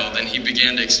smiled and he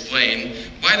began to explain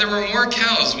why there were more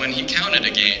cows when he counted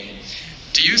again.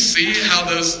 Do you see how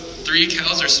those 3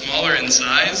 cows are smaller in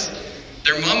size?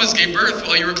 Their mamas gave birth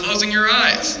while you were closing your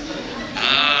eyes.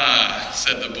 Ah,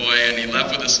 said the boy, and he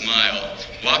left with a smile,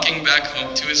 walking back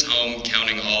home to his home,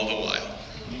 counting all the while.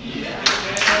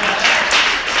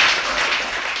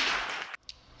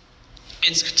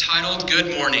 It's titled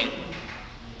Good Morning.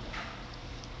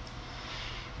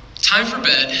 Time for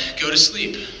bed. Go to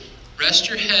sleep. Rest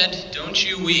your head, don't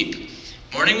you weep.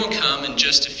 Morning will come in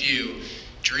just a few.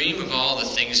 Dream of all the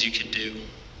things you could do.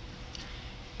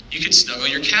 You could snuggle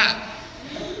your cat.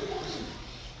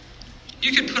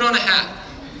 You could put on a hat.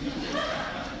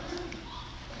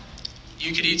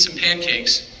 You could eat some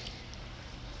pancakes.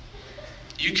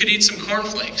 You could eat some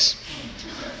cornflakes.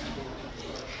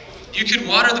 You could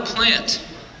water the plant.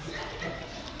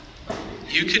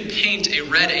 You could paint a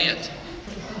red ant.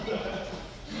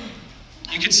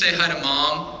 You could say hi to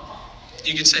Mom.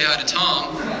 You could say hi to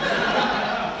Tom.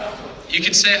 You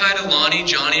could say hi to Lonnie,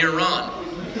 Johnny, or Ron.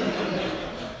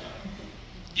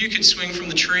 You could swing from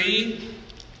the tree.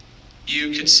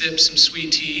 You could sip some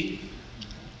sweet tea.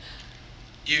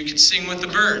 You could sing with the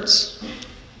birds.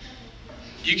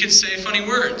 You could say funny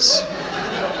words,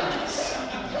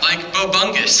 like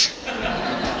Bobungus.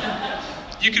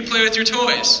 You could play with your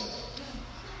toys.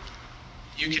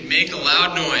 You could make a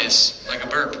loud noise, like a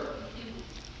burp.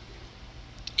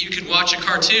 You could watch a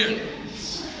cartoon.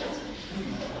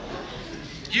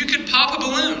 You could pop a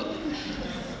balloon.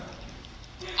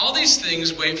 All these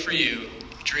things wait for you.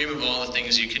 Dream of all the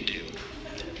things you could do.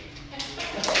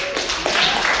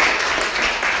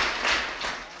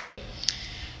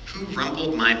 Who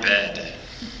rumpled my bed?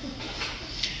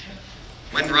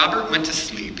 When Robert went to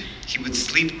sleep, he would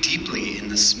sleep deeply in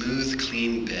the smooth,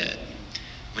 clean bed.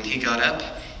 When he got up,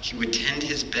 he would tend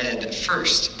his bed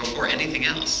first, before anything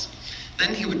else.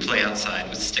 Then he would play outside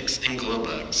with sticks and glow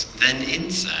bugs, then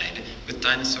inside with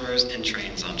dinosaurs and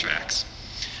trains on tracks.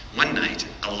 One night,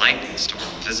 a lightning storm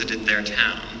visited their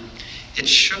town. It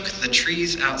shook the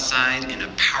trees outside in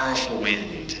a powerful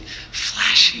wind.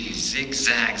 Flashy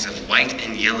zigzags of white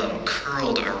and yellow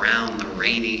curled around the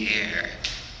rainy air.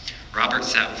 Robert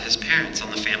sat with his parents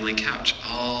on the family couch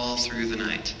all through the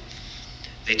night.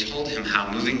 They told him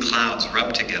how moving clouds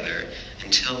rub together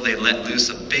until they let loose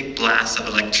a big blast of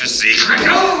electricity.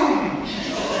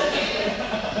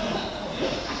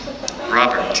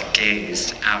 Robert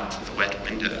gazed out the wet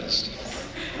windows.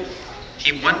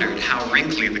 He wondered how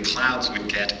wrinkly the clouds would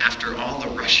get after all the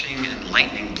rushing and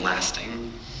lightning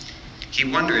blasting. He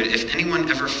wondered if anyone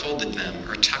ever folded them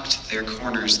or tucked their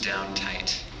corners down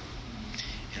tight.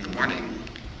 In the morning,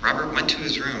 Robert went to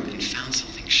his room and found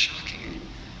something shocking.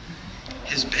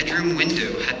 His bedroom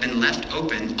window had been left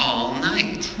open all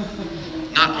night.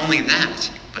 Not only that,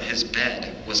 but his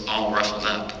bed was all ruffled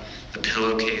up. The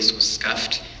pillowcase was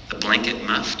scuffed, the blanket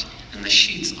muffed, and the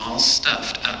sheets all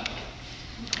stuffed up.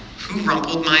 Who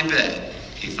rumpled my bed?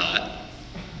 He thought.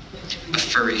 A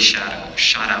furry shadow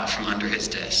shot out from under his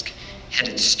desk,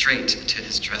 headed straight to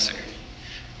his dresser.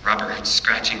 Robert heard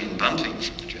scratching and bumping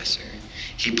from the dresser.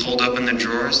 He pulled open the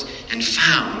drawers and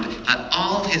found that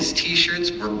all his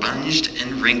t-shirts were bunged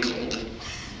and wrinkled.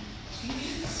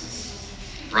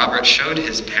 Robert showed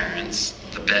his parents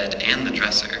the bed and the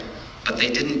dresser, but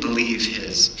they didn't believe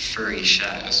his furry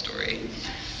shadow story.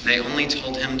 They only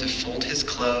told him to fold his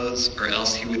clothes or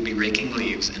else he would be raking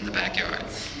leaves in the backyard.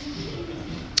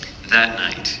 That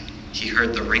night, he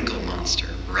heard the wrinkle monster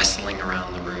wrestling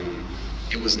around the room.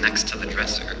 It was next to the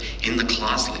dresser, in the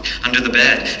closet, under the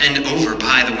bed, and over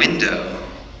by the window.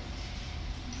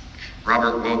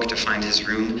 Robert woke to find his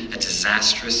room a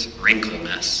disastrous wrinkle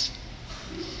mess.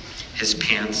 His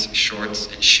pants, shorts,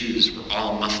 and shoes were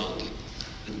all muffled.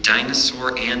 The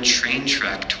dinosaur and train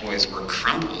track toys were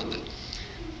crumpled.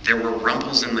 There were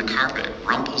rumples in the carpet,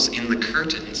 rumples in the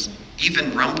curtains,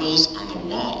 even rumples on the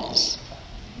walls.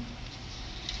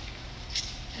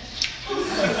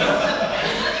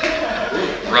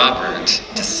 Robert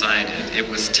decided it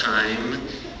was time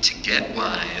to get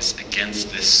wise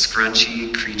against this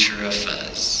scrunchy creature of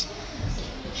fuzz.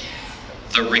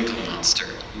 The wrinkle monster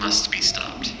must be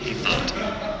stopped, he thought.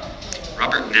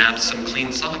 Robert nabbed some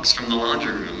clean socks from the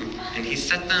laundry room, and he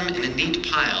set them in a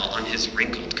neat pile on his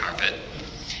wrinkled carpet.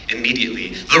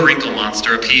 Immediately, the wrinkle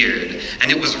monster appeared, and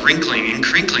it was wrinkling and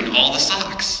crinkling all the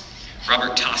socks.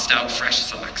 Robert tossed out fresh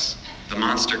socks. The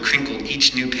monster crinkled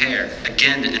each new pair,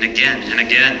 again and again and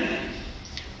again.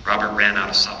 Robert ran out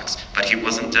of socks, but he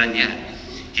wasn't done yet.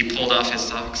 He pulled off his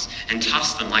socks and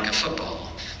tossed them like a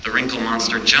football. The wrinkle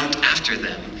monster jumped after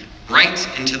them,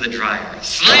 right into the dryer.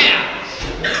 Slam!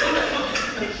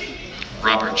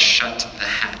 Robert shut the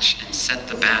hatch and set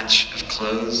the batch of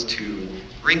clothes to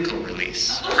wrinkle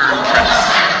release, perm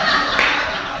press.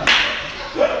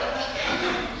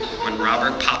 When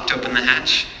Robert popped open the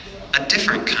hatch, a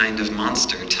different kind of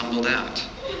monster tumbled out.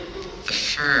 The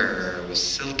fur was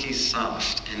silky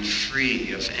soft and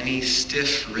free of any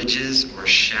stiff ridges or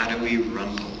shadowy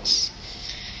rumples.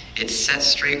 It set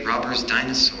straight Robert's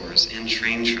dinosaurs and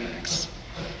train tracks.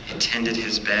 It tended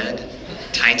his bed,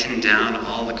 tightened down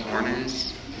all the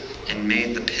corners, and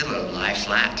made the pillow lie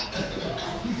flat.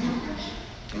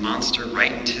 The monster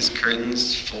rightened his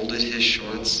curtains, folded his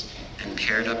shorts, and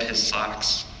paired up his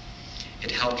socks.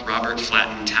 It helped Robert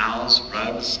flatten towels,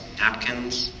 rugs,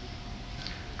 napkins.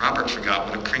 Robert forgot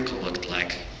what a crinkle looked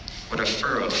like, what a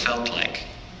furrow felt like,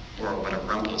 or what a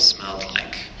rumple smelled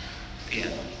like. The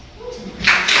end.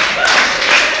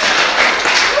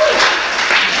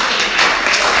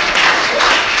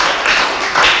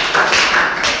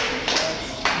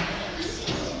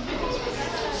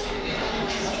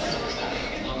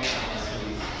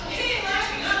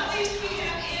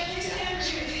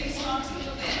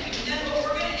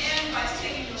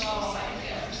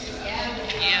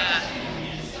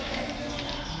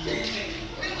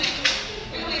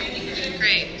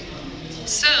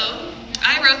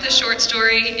 Short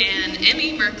story, and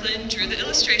Emmy Merklin drew the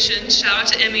illustration. Shout out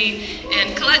to Emmy.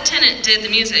 And Colette Tennant did the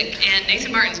music, and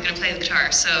Nathan Martin's going to play the guitar.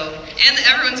 And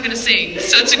everyone's going to sing.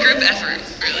 So it's a group effort,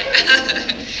 really.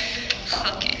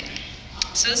 Okay.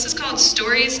 So this is called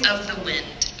Stories of the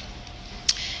Wind.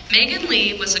 Megan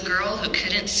Lee was a girl who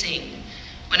couldn't sing.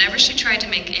 Whenever she tried to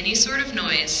make any sort of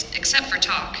noise, except for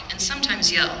talk, and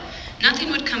sometimes yell, nothing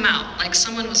would come out, like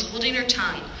someone was holding her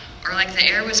tongue, or like the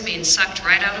air was being sucked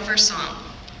right out of her song.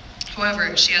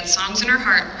 However, she had songs in her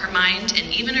heart, her mind,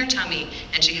 and even her tummy,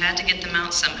 and she had to get them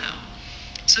out somehow.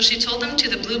 So she told them to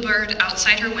the bluebird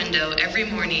outside her window every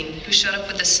morning, who showed up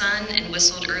with the sun and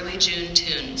whistled early June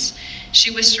tunes.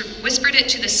 She whispered it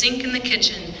to the sink in the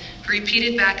kitchen, who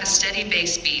repeated back a steady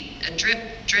bass beat, a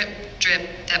drip, drip,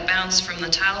 drip that bounced from the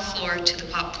tile floor to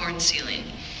the popcorn ceiling.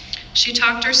 She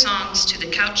talked her songs to the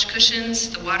couch cushions,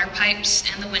 the water pipes,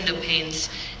 and the window panes,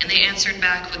 and they answered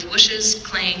back with whooshes,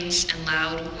 clangs, and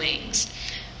loud wings.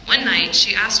 One night,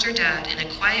 she asked her dad in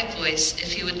a quiet voice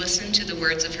if he would listen to the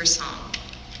words of her song.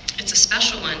 "It's a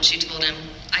special one," she told him.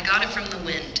 "I got it from the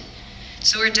wind."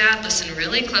 So her dad listened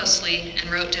really closely and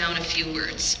wrote down a few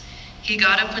words. He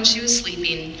got up when she was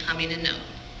sleeping, humming a note.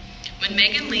 When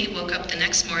Megan Lee woke up the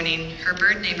next morning, her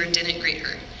bird neighbor didn't greet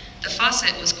her. The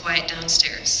faucet was quiet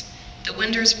downstairs. The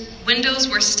windows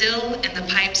were still and the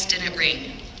pipes didn't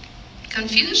ring.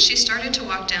 Confused, she started to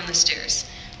walk down the stairs.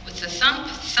 With the thump,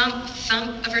 thump,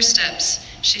 thump of her steps,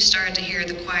 she started to hear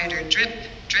the quieter drip,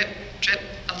 drip, drip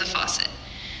of the faucet.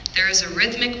 There was a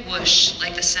rhythmic whoosh,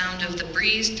 like the sound of the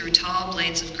breeze through tall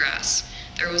blades of grass.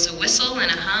 There was a whistle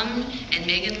and a hum, and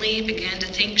Megan Lee began to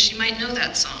think she might know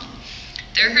that song.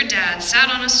 There her dad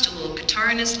sat on a stool, guitar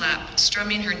in his lap,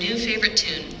 strumming her new favorite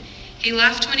tune. He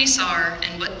laughed when he saw her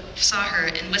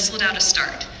and whistled out a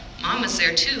start. Mom was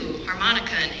there too,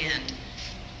 harmonica in hand.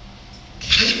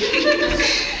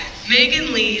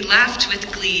 Megan Lee laughed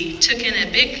with glee, took in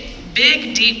a big,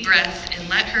 big, deep breath, and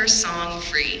let her song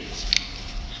free.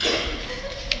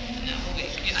 No,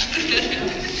 wait, yeah.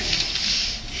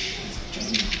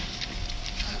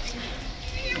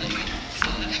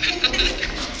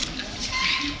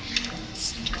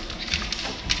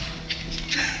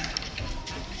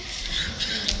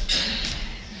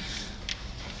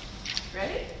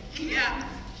 Ready? Yeah.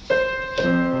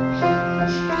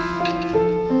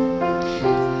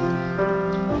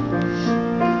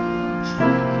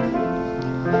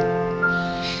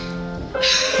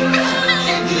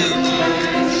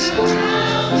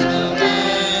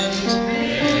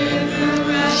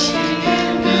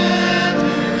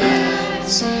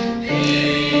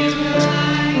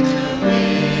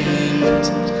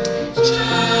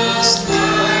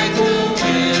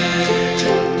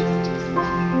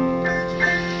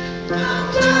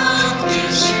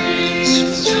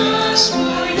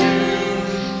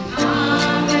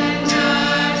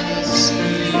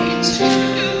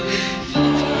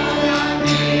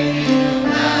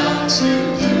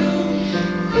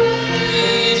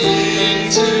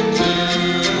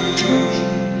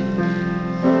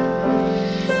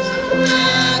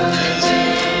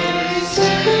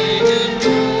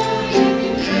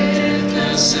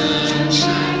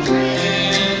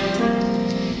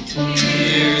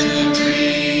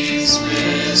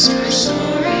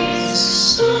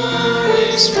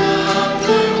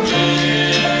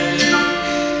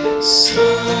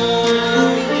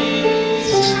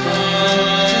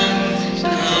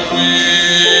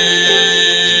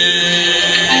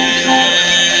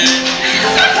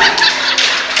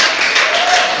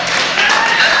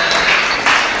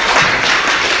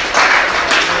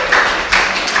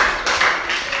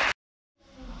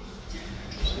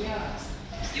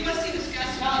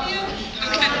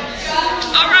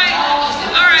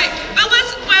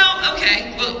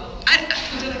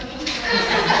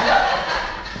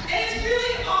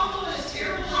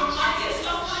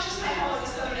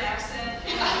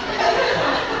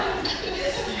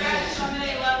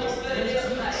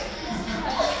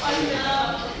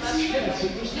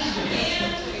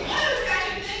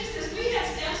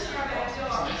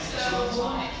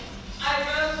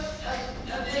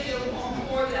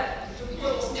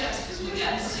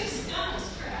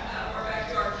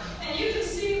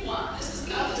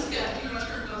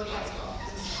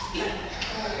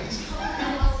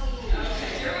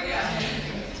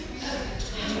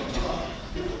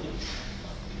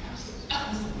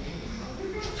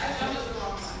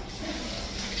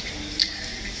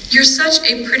 You're such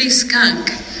a pretty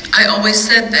skunk. I always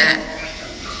said that.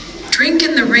 Drink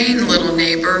in the rain, little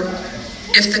neighbor.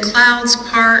 If the clouds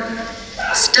part,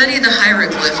 study the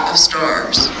hieroglyph of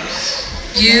stars.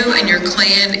 You and your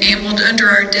clan ambled under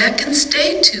our deck and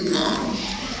stayed too long.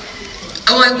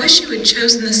 Oh, I wish you had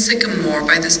chosen the sycamore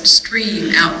by the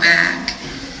stream out back.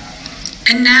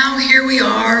 And now here we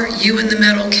are, you in the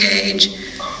metal cage.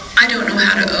 I don't know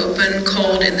how to open,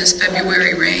 cold in this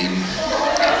February rain.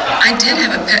 I did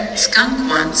have a pet skunk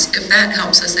once, if that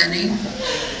helps us any.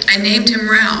 I named him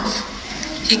Ralph.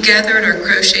 He gathered our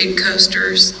crocheted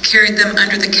coasters, carried them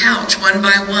under the couch one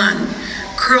by one,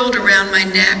 curled around my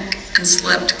neck, and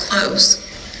slept close.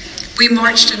 We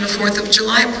marched in a 4th of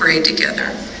July parade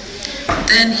together.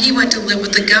 Then he went to live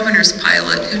with the governor's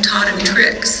pilot who taught him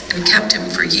tricks and kept him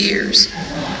for years.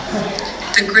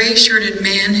 The gray-shirted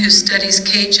man who studies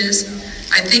cages,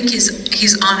 I think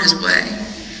he's on his way.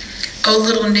 Oh,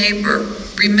 little neighbor,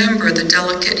 remember the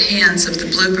delicate hands of the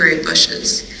blueberry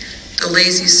bushes, the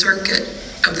lazy circuit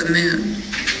of the moon.